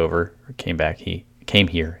back and took over. He came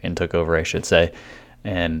here and took over, I should say.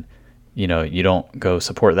 And you know, you don't go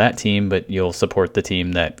support that team, but you'll support the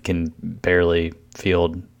team that can barely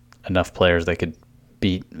field enough players that could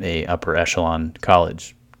beat a upper echelon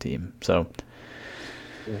college team. So,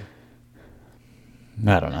 yeah.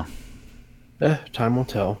 I don't know. Time will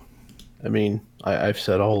tell. I mean, I've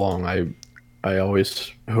said all along, I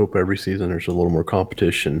always hope every season there's a little more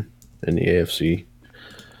competition in the AFC,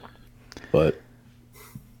 but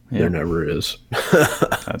there never is.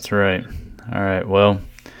 That's right. All right, well,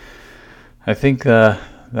 I think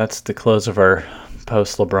that's the close of our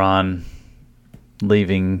post-LeBron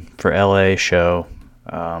leaving for LA show.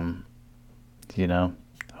 You know,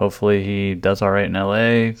 hopefully he does all right in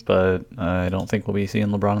LA, but I don't think we'll be seeing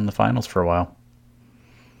LeBron in the finals for a while.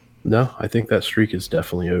 No, I think that streak is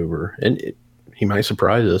definitely over. And he might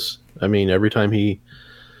surprise us. I mean, every time he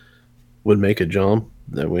would make a jump,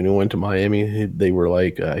 that when he went to Miami, they were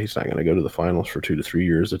like, he's not going to go to the finals for 2 to 3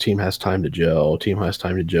 years. The team has time to gel.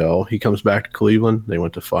 He comes back to Cleveland. They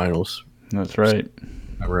went to finals. That's right.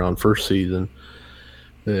 Around first season.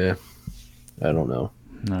 Yeah, I don't know.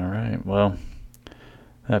 All right. Well,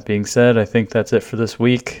 that being said, I think that's it for this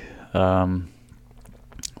week. We'll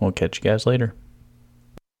catch you guys later.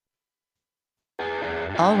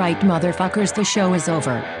 All right, motherfuckers, the show is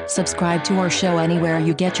over. Subscribe to our show anywhere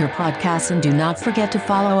you get your podcasts, and do not forget to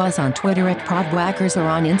follow us on Twitter at Prodwackers or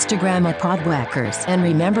on Instagram at Prodwackers. And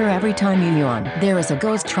remember, every time you yawn, there is a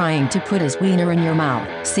ghost trying to put his wiener in your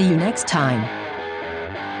mouth. See you next time.